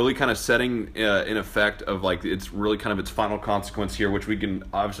rule really kind of setting in effect of like it's really kind of its final consequence here, which we can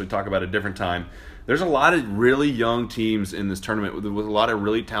obviously talk about at a different time. There's a lot of really young teams in this tournament with a lot of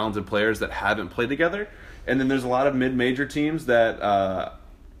really talented players that haven't played together. And then there's a lot of mid-major teams that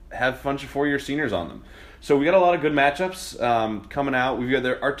have a bunch of 4-year seniors on them. So we got a lot of good matchups coming out. We've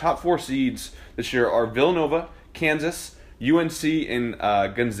got our top 4 seeds this year are Villanova, Kansas, UNC, and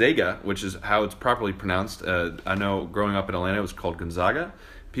Gonzaga, which is how it's properly pronounced. I know growing up in Atlanta it was called Gonzaga.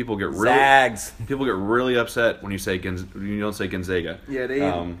 People get really upset when you say you don't say Gonzaga. Yeah,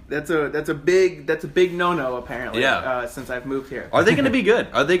 that's a big no-no apparently. Yeah. Since I've moved here. Are they going to be good?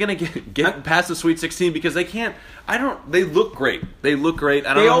 Are they going to get past the Sweet 16? Because they can't. They look great. They look great.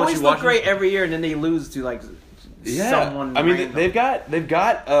 I don't they know always look great every year, and then they lose to like. Someone I mean, random. they've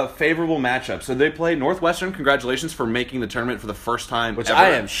got a favorable matchup. So they play Northwestern. Congratulations for making the tournament for the first time. Which ever. I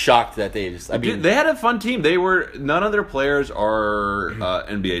am shocked that they just. They had a fun team. None of their players are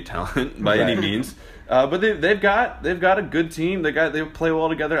NBA talent by any means. But they've got a good team. They play well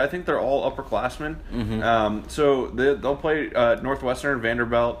together. I think they're all upperclassmen. Mm-hmm. So they'll play Northwestern,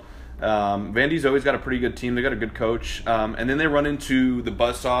 Vanderbilt. Vandy's always got a pretty good team. They got a good coach. And then they run into the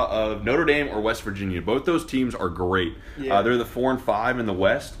buzzsaw of Notre Dame or West Virginia. Both those teams are great. Yeah. They're the 4 and 5 in the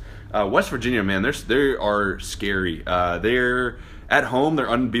West. West Virginia, man, they are scary. They're at home. They're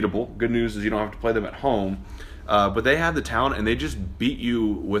unbeatable. Good news is you don't have to play them at home. But they have the talent, and they just beat you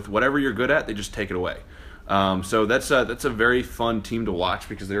with whatever you're good at. They just take it away. So that's a very fun team to watch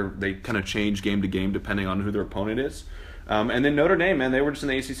because they kind of change game to game depending on who their opponent is. And then Notre Dame, man, they were just in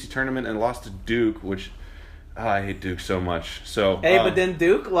the ACC tournament and lost to Duke, which I hate Duke so much. So hey, but then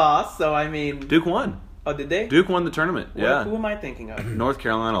Duke lost, so I mean, Duke won. Oh, did they? Duke won the tournament. Yeah. Who am I thinking of? North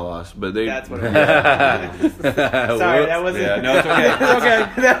Carolina lost, but they. That's what it was. Sorry, that wasn't. Yeah, no, it's okay. It's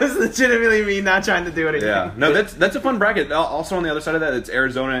okay. That was legitimately me not trying to do it again. Yeah. No, that's a fun bracket. Also on the other side of that, it's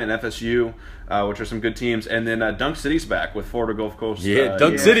Arizona and FSU, which are some good teams, and then Dunk City's back with Florida Gulf Coast.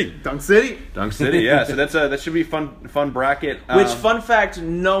 Dunk City. Dunk City. Dunk City. Yeah. So that should be fun bracket. Which fun fact?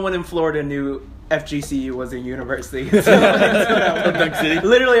 No one in Florida knew FGCU was a university. Dunk City.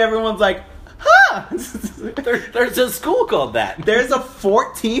 Literally, everyone's like, huh? There's a school called that. There's a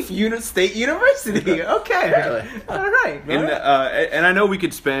 14th state university. Okay. All right. And I know we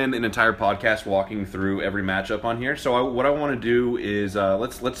could spend an entire podcast walking through every matchup on here. So what I want to do is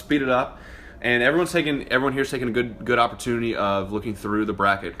let's speed it up. And everyone here's taking a good opportunity of looking through the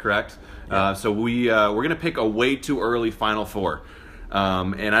bracket, correct? Yeah. So we're gonna pick a way too early Final Four.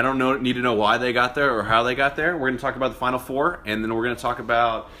 And I don't need to know why they got there or how they got there. We're going to talk about the Final Four, and then we're going to talk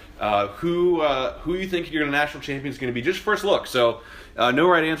about who you think your national champion is going to be. Just first look. So no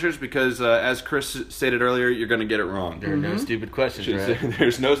right answers because, as Chris stated earlier, you're going to get it wrong. There are no stupid questions, right?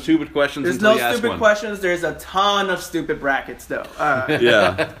 There's no stupid questions. There's until no you ask stupid one. questions. There's a ton of stupid brackets, though.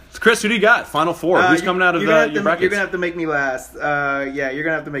 Yeah. So Chris, who do you got? Final Four. Who's coming out of your brackets? You're going to have to make me last. Yeah, you're going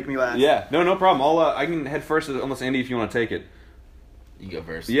to have to make me last. Yeah. No problem. I can head first, unless Andy, if you want to take it. You go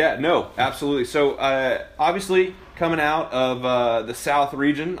first. Yeah, no, absolutely. So, obviously, coming out of the South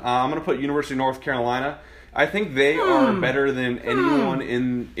region, I'm going to put University of North Carolina. I think they are better than anyone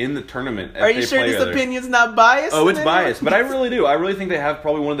in the tournament. Are you sure this opinion's not biased? Oh, it's biased, but I really do. I really think they have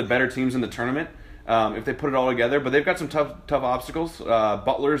probably one of the better teams in the tournament if they put it all together. But they've got some tough obstacles.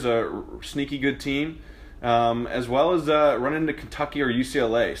 Butler's a sneaky good team, as well as running into Kentucky or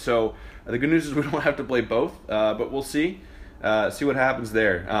UCLA. So the good news is we don't have to play both, but we'll see. See what happens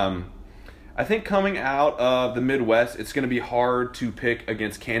there. I think coming out of the Midwest, it's going to be hard to pick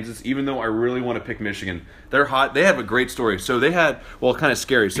against Kansas, even though I really want to pick Michigan. They're hot. They have a great story. So they had, kind of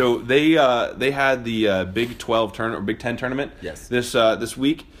scary. So they had the Big 12 tournament or Big 10 tournament this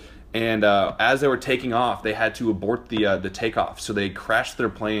week, and as they were taking off, they had to abort the takeoff. So they crashed their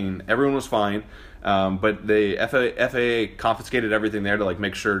plane. Everyone was fine, but the FAA confiscated everything there to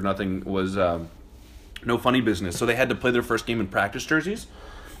make sure nothing was. No funny business. So they had to play their first game in practice jerseys.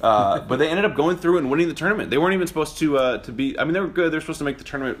 But they ended up going through and winning the tournament. They weren't even supposed to be... I mean, they were good. They were supposed to make the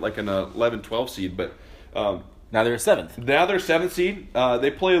tournament like an 11-12 seed. But now they're a 7th. Now they're a 7th seed. They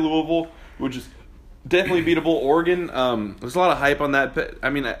play Louisville, which is definitely beatable. Oregon, there's a lot of hype on that. But,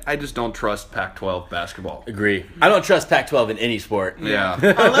 I mean, I just don't trust Pac-12 basketball. Agree. I don't trust Pac-12 in any sport. Yeah.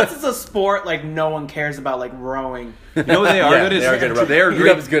 Unless it's a sport no one cares about, rowing. You know what they are good at? They are good at rowing. They are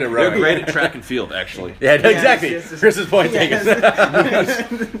great. Is good at rowing. They're great at track and field, actually. Yeah, exactly. Yes. Chris's point taken.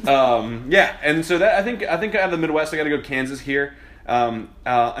 Yeah, and so that I think out of the Midwest, I got to go Kansas here.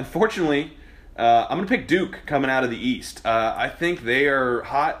 Unfortunately, I'm going to pick Duke coming out of the East. I think they are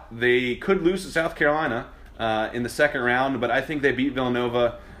hot. They could lose to South Carolina in the second round, but I think they beat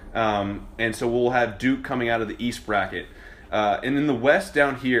Villanova, and so we'll have Duke coming out of the East bracket. And in the West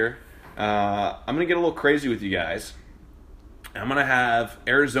down here, I'm going to get a little crazy with you guys. I'm going to have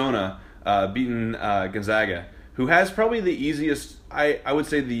Arizona beating Gonzaga, who has probably the easiest, I would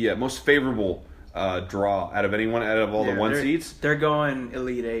say the most favorable draw out of anyone out of all the one seeds. They're going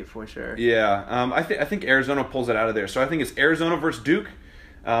Elite Eight for sure. Yeah, I think Arizona pulls it out of there. So I think it's Arizona versus Duke,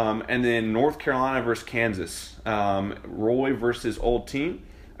 and then North Carolina versus Kansas. Roy versus Old Team.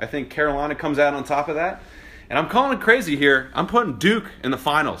 I think Carolina comes out on top of that. And I'm calling it crazy here. I'm putting Duke in the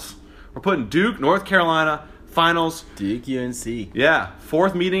finals. We're putting Duke, North Carolina, finals. Duke, UNC. Yeah,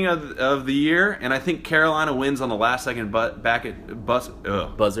 fourth meeting of the year, and I think Carolina wins on the last second buzzer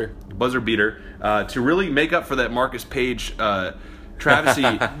beater to really make up for that Marcus Page travesty.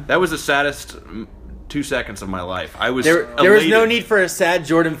 That was the saddest 2 seconds of my life. I was there was no need for a sad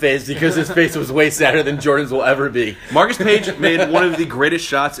Jordan face because his face was way sadder than Jordan's will ever be. Marcus Page made one of the greatest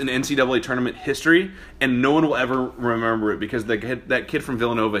shots in NCAA tournament history, and no one will ever remember it because that kid from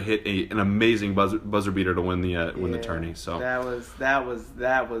Villanova hit an amazing buzzer beater to win the tourney. So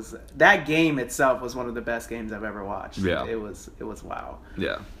that game itself was one of the best games I've ever watched. Yeah, it was wow.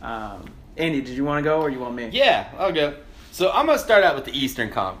 Yeah. Andy, did you want to go or you want me? Yeah, I'll go. So I'm gonna start out with the Eastern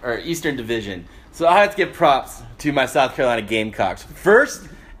Division. So I have to give props to my South Carolina Gamecocks. First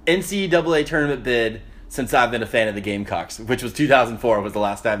NCAA tournament bid since I've been a fan of the Gamecocks, which was 2004 was the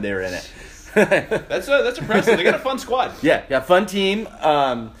last time they were in it. That's impressive. They got a fun squad. Yeah, fun team.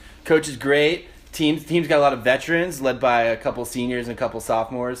 Coach is great. teams got a lot of veterans, led by a couple seniors and a couple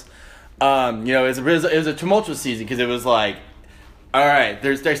sophomores. It was a tumultuous season because it was like, all right,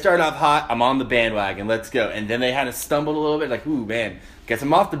 they started off hot. I'm on the bandwagon. Let's go. And then they kind of stumbled a little bit, like, ooh, man, guess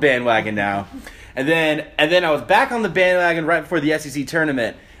I'm off the bandwagon now. And then I was back on the bandwagon right before the SEC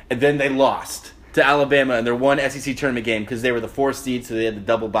tournament, and then they lost to Alabama in their one SEC tournament game because they were the 4th seed, so they had the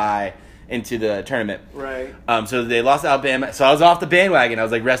double bye into the tournament. Right. So they lost to Alabama. So I was off the bandwagon. I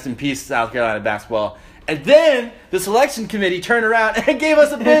was like, rest in peace, South Carolina basketball. And then the selection committee turned around and gave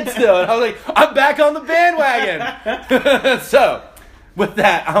us a bid still. And I was like, I'm back on the bandwagon. So with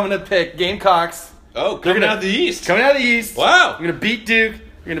that, I'm going to pick Gamecocks. Oh, coming out of the East. Coming out of the East. Wow. We're going to beat Duke.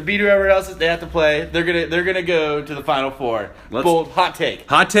 We're going to beat whoever else they have to play. They're gonna go to the Final Four. Bold, hot take.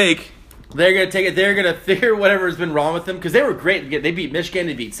 Hot take. They're going to take it. They're going to figure whatever's been wrong with them because they were great. They beat Michigan.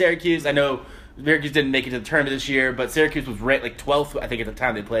 They beat Syracuse. I know Syracuse didn't make it to the tournament this year, but Syracuse was ranked like 12th, I think, at the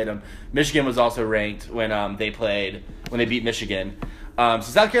time they played them. Michigan was also ranked when they beat Michigan. So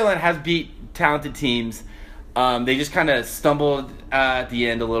South Carolina has beat talented teams. They just kind of stumbled at the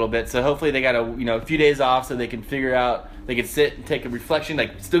end a little bit. So hopefully they got a few days off so they can figure out. They can sit and take a reflection.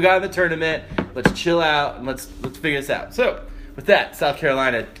 Like, still got in the tournament. Let's chill out and let's figure this out. So with that, South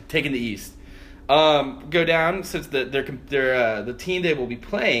Carolina taking the East. Go down since the team they will be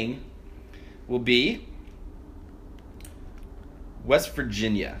playing will be West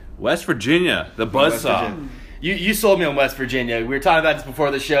Virginia. West Virginia, the buzzsaw. You sold me on West Virginia. We were talking about this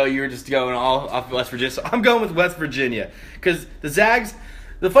before the show. You were just going all off West Virginia. So I'm going with West Virginia because the Zags.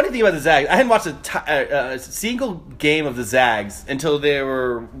 The funny thing about the Zags, I hadn't watched a single game of the Zags until they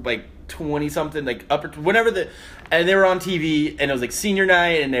were like 20-something, like and they were on TV, and it was like senior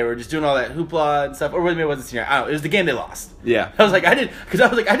night, and they were just doing all that hoopla and stuff. Or maybe it wasn't senior. I don't know. It was the game they lost. Yeah. I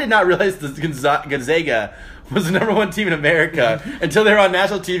did not realize the Gonzaga was the number 1 team in America until they were on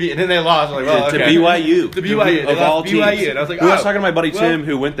national TV, and then they lost. I'm like, well, to okay. BYU. To BYU. Of all teams. BYU. And I was like, I was talking to my buddy Tim,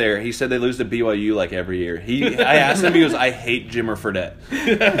 who went there. He said they lose to BYU like every year. I asked him, he goes, I hate Jimmer Fredette.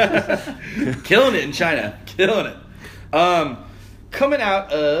 Killing it in China. Killing it. Coming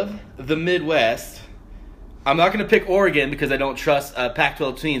out of the Midwest, I'm not going to pick Oregon because I don't trust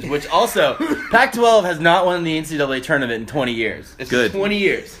Pac-12 teams, which also, Pac-12 has not won the NCAA tournament in 20 years. It's good. 20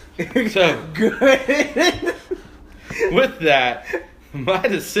 years. So, Good. With that, my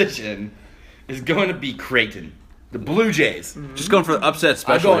decision is going to be Creighton. The Blue Jays. Just going for the upset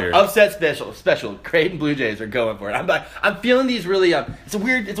special I'm going here. upset special. Creighton Blue Jays are going for it. I'm feeling these really. It's a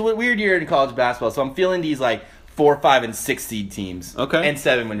weird year in college basketball, so I'm feeling these like 4, 5, and 6 seed teams. Okay. And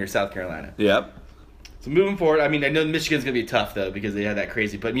 7 when you're South Carolina. Yep. So moving forward, I mean, I know Michigan's gonna be tough though because they had that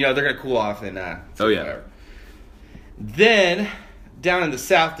crazy, but they're gonna cool off and. Oh yeah. Whatever. Then down in the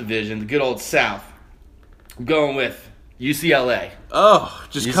South Division, the good old South, I'm going with UCLA. Oh,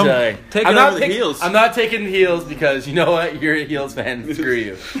 just UCLA. come take it over the heels. I'm not taking the heels because you know what? You're a heels fan. Screw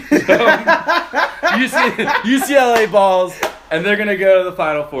you. So, UCLA balls, and they're gonna go to the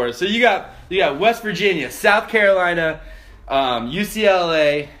Final Four. So you got West Virginia, South Carolina,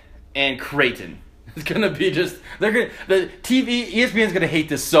 UCLA, and Creighton. It's gonna be just the ESPN's gonna hate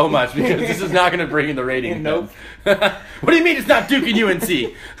this so much because this is not gonna bring in the rating. Nope. What do you mean it's not Duke and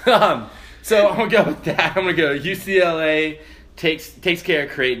UNC? So I'm gonna go with that. I'm gonna go UCLA takes care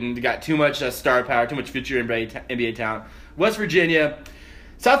of Creighton. They got too much star power, too much future NBA talent. West Virginia,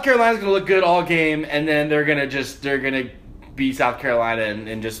 South Carolina's gonna look good all game, and then they're gonna beat South Carolina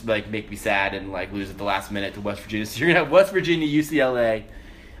and just like make me sad and like lose at the last minute to West Virginia. So you're gonna have West Virginia, UCLA.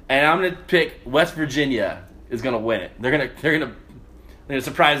 And I'm gonna pick West Virginia is gonna win it. They're gonna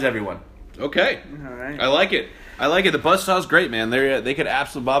surprise everyone. Okay. All right. I like it. The buzzsaw's great, man. They could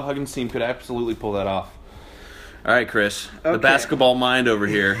absolutely, Bob Huggins' team could absolutely pull that off. All right, Chris, the basketball mind over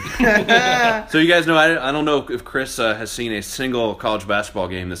here. So you guys know, I don't know if Chris has seen a single college basketball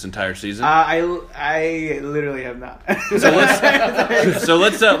game this entire season. I literally have not. So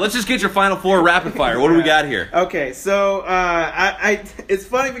let's just get your Final Four rapid fire. What do we got here? Okay, so it's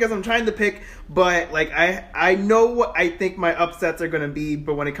funny because I'm trying to pick, but like I know what I think my upsets are gonna be,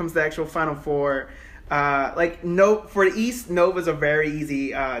 but when it comes to actual Final Four. For the East, Nova's a very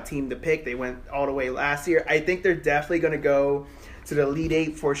easy team to pick. They went all the way last year. I think they're definitely going to go to the Elite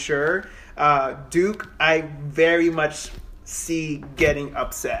Eight for sure. Duke, I very much see getting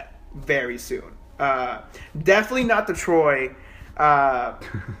upset very soon. Definitely not the Troy, but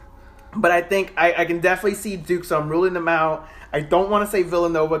I think I can definitely see Duke, so I'm ruling them out. I don't want to say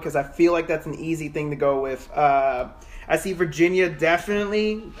Villanova because I feel like that's an easy thing to go with. I see Virginia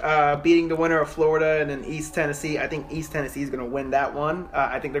definitely beating the winner of Florida and then East Tennessee. I think East Tennessee is going to win that one.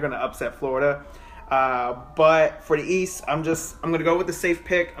 I think they're going to upset Florida. But for the East, I'm going to go with the safe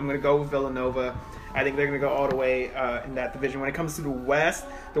pick. I'm going to go with Villanova. I think they're going to go all the way in that division. When it comes to the West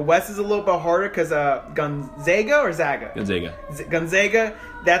is a little bit harder because Gonzaga or Zaga? Gonzaga,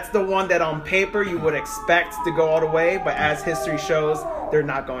 that's the one that on paper you would expect to go all the way, but as history shows, they're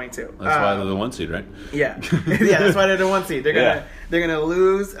not going to. That's why they're the 1 seed, right? Yeah. Yeah, that's why they're the 1 seed. They're gonna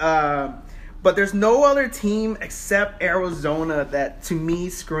lose. But there's no other team except Arizona that to me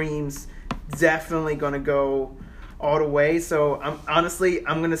screams definitely going to go all the way. So I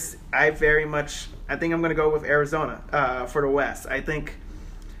think I'm going to go with Arizona for the West. I think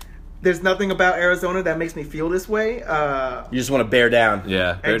there's nothing about Arizona that makes me feel this way. You just want to bear down.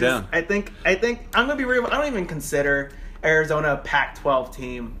 Yeah, bear down. I think I'm going to be real. I don't even consider Arizona a Pac-12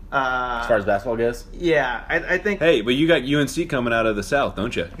 team. As far as basketball goes? Yeah, I think... Hey, but you got UNC coming out of the South,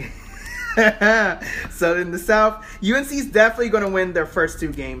 don't you? So in the South, UNC's definitely going to win their first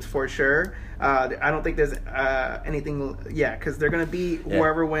 2 games for sure. I don't think there's anything... Yeah, because they're going to beat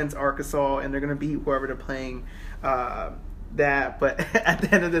whoever wins Arkansas, and they're going to beat whoever they're playing that. But at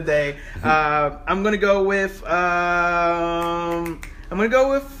the end of the day, I'm going to go with...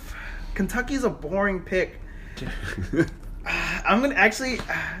 Kentucky's a boring pick. I'm going to actually...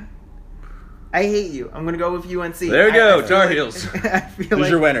 I hate you. I'm going to go with UNC. There we go, Tar Heels. Who's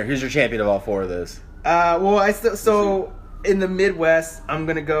your winner? Who's your champion of all 4 of those? So in the Midwest, I'm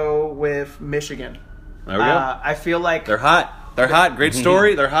going to go with Michigan. There we go. I feel like... They're hot. They're hot. Great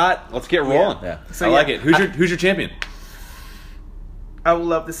story. They're hot. Let's get rolling. Yeah. So, I like it. Who's your champion? I would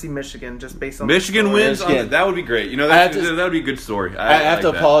love to see Michigan just based on Michigan wins. Michigan. That would be great. That would be a good story. I have to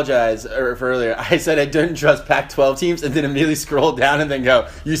apologize for earlier. I said I didn't trust Pac-12 teams, and then immediately scroll down and then go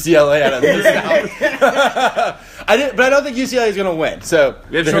UCLA out of the South. But I don't think UCLA is going to win. So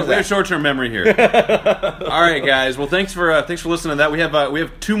we have short-term memory here. All right, guys. Well, thanks for listening to that. We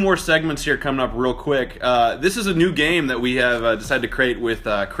have 2 more segments here coming up real quick. This is a new game that we have decided to create with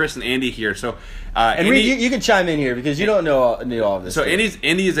Chris and Andy here. So. And Andy, you can chime in here because you don't know all of this. So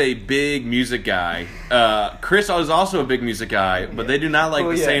Andy is a big music guy. Chris is also a big music guy, but they do not like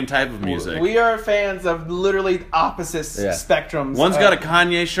the same type of music. We are fans of literally opposite spectrums. One's got a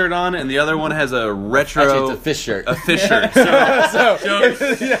Kanye shirt on, and the other one has a retro. Actually, it's a fish shirt. A fish shirt.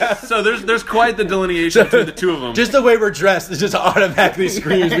 So there's quite the delineation between the 2 of them. Just the way we're dressed is just automatically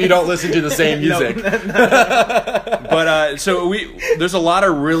screams we don't listen to the same music. But there's a lot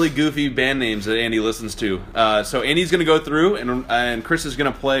of really goofy band names that Andy listens to. So Andy's going to go through, and Chris is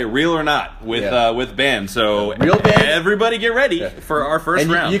going to play Real or Not with band. So real band. Everybody get ready for our first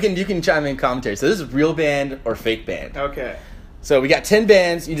round. You can chime in commentary. So this is real band or fake band. Okay. So we got 10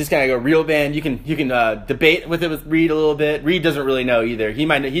 bands. You just kind of go real band. You can debate with it with Reed a little bit. Reed doesn't really know either. He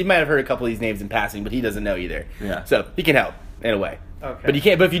might have heard a couple of these names in passing, but he doesn't know either. Yeah. So he can help in a way. Okay. But you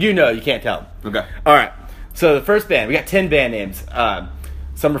can't. But if you do know, you can't tell him. Okay. All right. So the first band, we got 10 band names.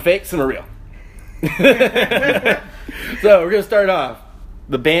 Some are fake, some are real. So we're gonna start off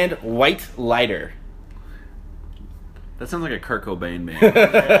the band White Lighter. That sounds like a Kurt Cobain band.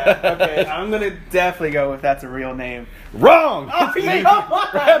 Okay, I'm gonna definitely go with that's a real name. Wrong. Oh, come on!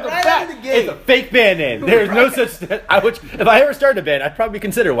 Right out of the gate. It's a fake band name. There is no such. If I ever started a band, I'd probably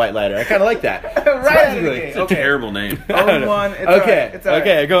consider White Lighter. I kind of like that. Right out of the gate. It's a terrible name. Oh, one. Okay.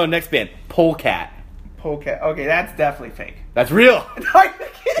 Okay. Going next band, Polecat. Polecat. Okay, that's definitely fake. That's real.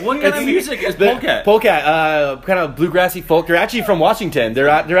 What kind of music is Polecat? Polecat, kind of bluegrassy folk. They're actually from Washington. They're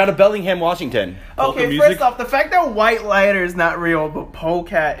out of Bellingham, Washington. Okay, first off, the fact that White Lighter is not real, but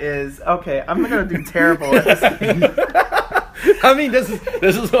Polecat is okay. I'm gonna do terrible at this game. I mean, this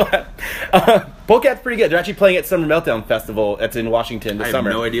is what Polecat's pretty good. They're actually playing at Summer Meltdown Festival. That's in Washington this summer.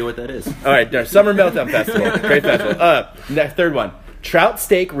 I have no idea what that is. All right, Summer Meltdown Festival, great festival. Next, third one, Trout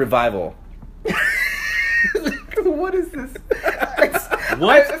Steak Revival. What is this?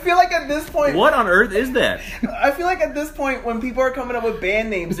 What? I feel like at this point... What on earth is that? I feel like at this point, when people are coming up with band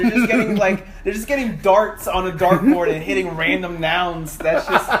names, they're just getting darts on a dartboard and hitting random nouns. That's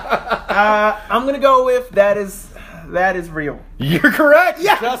just... I'm going to go with that is real. You're correct.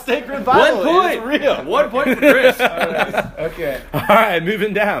 Yeah. Trout Steak Revival. 1 point. Is real. 1 point for Chris. All right. Okay. All right,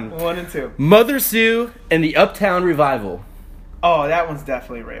 moving down. 1 and 2. Mother Sue and the Uptown Revival. Oh, that one's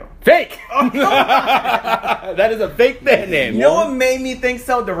definitely real. Fake! Oh, that is a fake band name. You know what made me think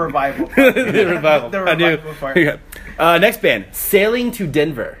so? The Revival. The Revival. The I knew. Revival part. Next band, Sailing to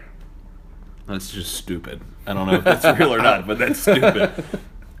Denver. That's just stupid. I don't know if that's real or not, but that's stupid.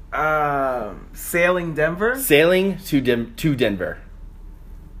 Sailing Denver? Sailing to Denver.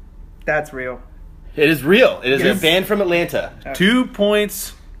 That's real. It is real. It is Yes. a band from Atlanta. 2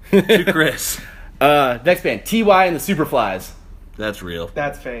 points to Chris. Next band, T.Y. and the Superflies. That's real.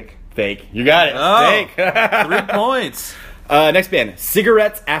 That's fake. Fake. You got it. Oh. Fake. 3 points. Next band.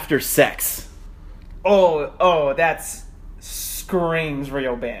 Cigarettes After Sex. Oh, that's screams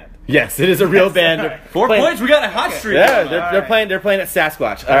real band. Yes, it is a real band. They're 4 playing- points. We got a hot streak. Yeah, going. they're playing. They're playing at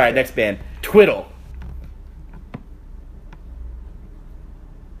Sasquatch. All right, next band. Twiddle.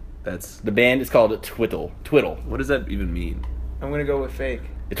 That's. The band is called Twiddle. What does that even mean? I'm gonna go with fake.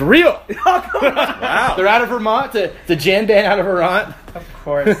 It's real. Wow. They're out of Vermont. It's a jam band out of Vermont. Of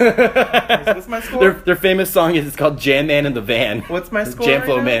course. What's my score? Their famous song is called Jam Man in the Van. What's my score? Jam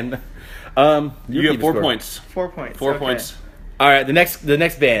Flow right now? Man. You keep get the 4 score. points. 4 points. 4 okay. points. All right, the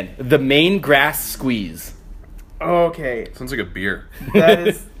next band, The Main Grass Squeeze. Okay, Sounds like a beer.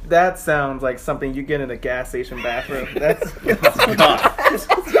 that sounds like something you get in a gas station bathroom. That's what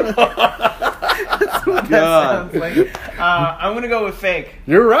that sounds like. I'm gonna go with fake.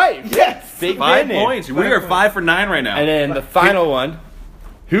 You're right. Yes. Fake 5 band name. points. We are 5 for 9 right now. And then the final one,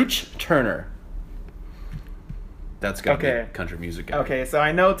 Hooch Turner. That's got to Okay. be country music. Guy. Okay, so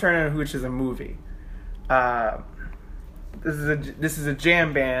I know Turner and Hooch is a movie. This is a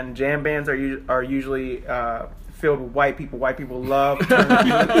jam band. Jam bands are usually filled with white people. White people love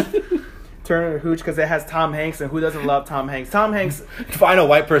Turner and Hooch because it has Tom Hanks, and who doesn't love Tom Hanks? Tom Hanks. Find a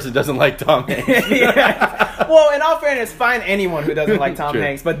white person doesn't like Tom Hanks. Yeah. Well, in all fairness, find anyone who doesn't like Tom True.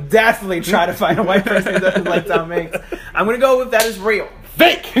 Hanks, but definitely try to find a white person who doesn't like Tom Hanks. I'm gonna go with that is real.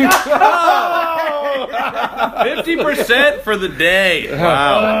 Fake. 50% for the day. Not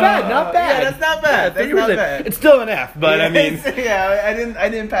Wow. bad. Not bad. Yeah, that's not bad. That's not 50%. bad. It's still an F, but I mean, yeah, I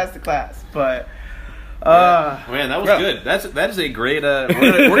didn't pass the class, but Man, that was Yeah. good. That is a great. We're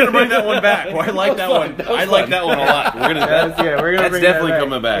gonna bring that one back. I like that one. I like that one a lot. We're gonna. we're gonna That's bring definitely that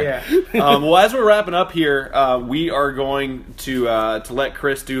coming back. Yeah. Well, as we're wrapping up here, we are going to let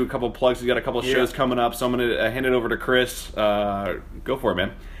Chris do a couple of plugs. He's got a couple of shows coming up, so I'm going to hand it over to Chris. Go for it,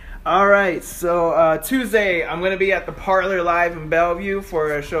 man. All right, so Tuesday, I'm going to be at the Parlor Live in Bellevue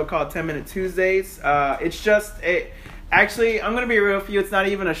for a show called 10 Minute Tuesdays. Actually, I'm going to be real with you. It's not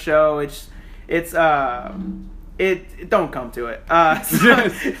even a show. It don't come to it. No,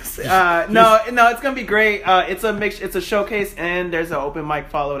 it's going to be great. It's a mix. It's a showcase, and there's an open mic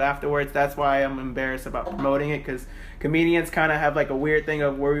followed afterwards. That's why I'm embarrassed about promoting it, because comedians kind of have like a weird thing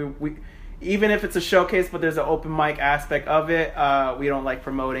of where we even if it's a showcase, but there's an open mic aspect of it, we don't like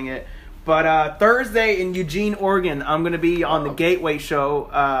promoting it. But Thursday in Eugene, Oregon, I'm going to be on the Gateway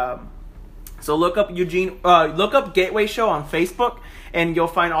Show. So look up Gateway Show on Facebook, and you'll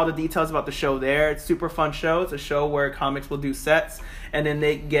find all the details about the show there. It's a super fun show. It's a show where comics will do sets, and then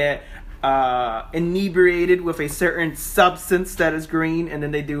they get inebriated with a certain substance that is green, and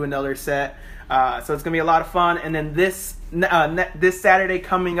then they do another set. So it's going to be a lot of fun. And then this Saturday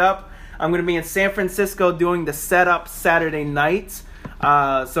coming up, I'm going to be in San Francisco doing the Setup Saturday night.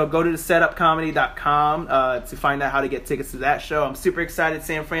 So go to thesetupcomedy.com to find out how to get tickets to that show. I'm super excited,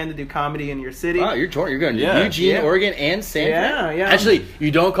 San Fran, to do comedy in your city. wow, you're going to Yeah. Eugene, Yeah. Oregon, and San Fran. Yeah. Actually, you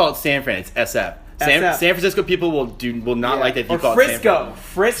don't call it San Fran; it's SF. San SF. Francisco people will not like that if you Or call it Frisco. San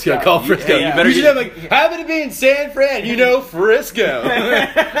Frisco. Fran. Call it Frisco. Yeah. You better usually I'm like, happen to be in San Fran. You know Frisco.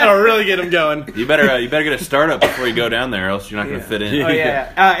 That'll really get them going. You better get a startup before you go down there, or else you're not going to fit in. Oh,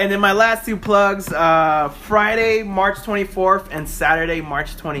 yeah. And then my last two plugs, Friday, March 24th and Saturday,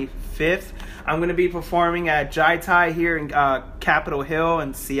 March 25th. I'm going to be performing at Jai Thai here in Capitol Hill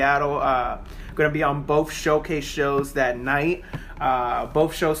in Seattle. Going to be on both showcase shows that night.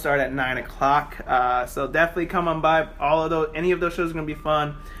 Both shows start at 9 o'clock. So definitely come on by. Any of those shows are going to be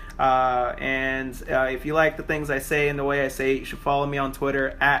fun. And if you like the things I say and the way I say it, you should follow me on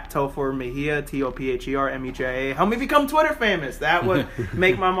Twitter at Topher Mejia, TOPHERMEJIA. Help me become Twitter famous. That would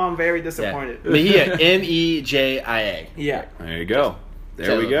make my mom very disappointed. Mejia, MEJIA. Yeah. There you go.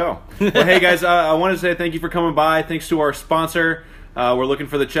 There we go. Well, hey guys, I want to say thank you for coming by. Thanks to our sponsor. We're looking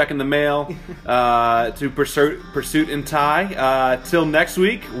for the check in the mail to Pursuit and Tie. Till next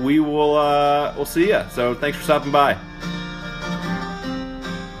week, we'll see ya. So thanks for stopping by.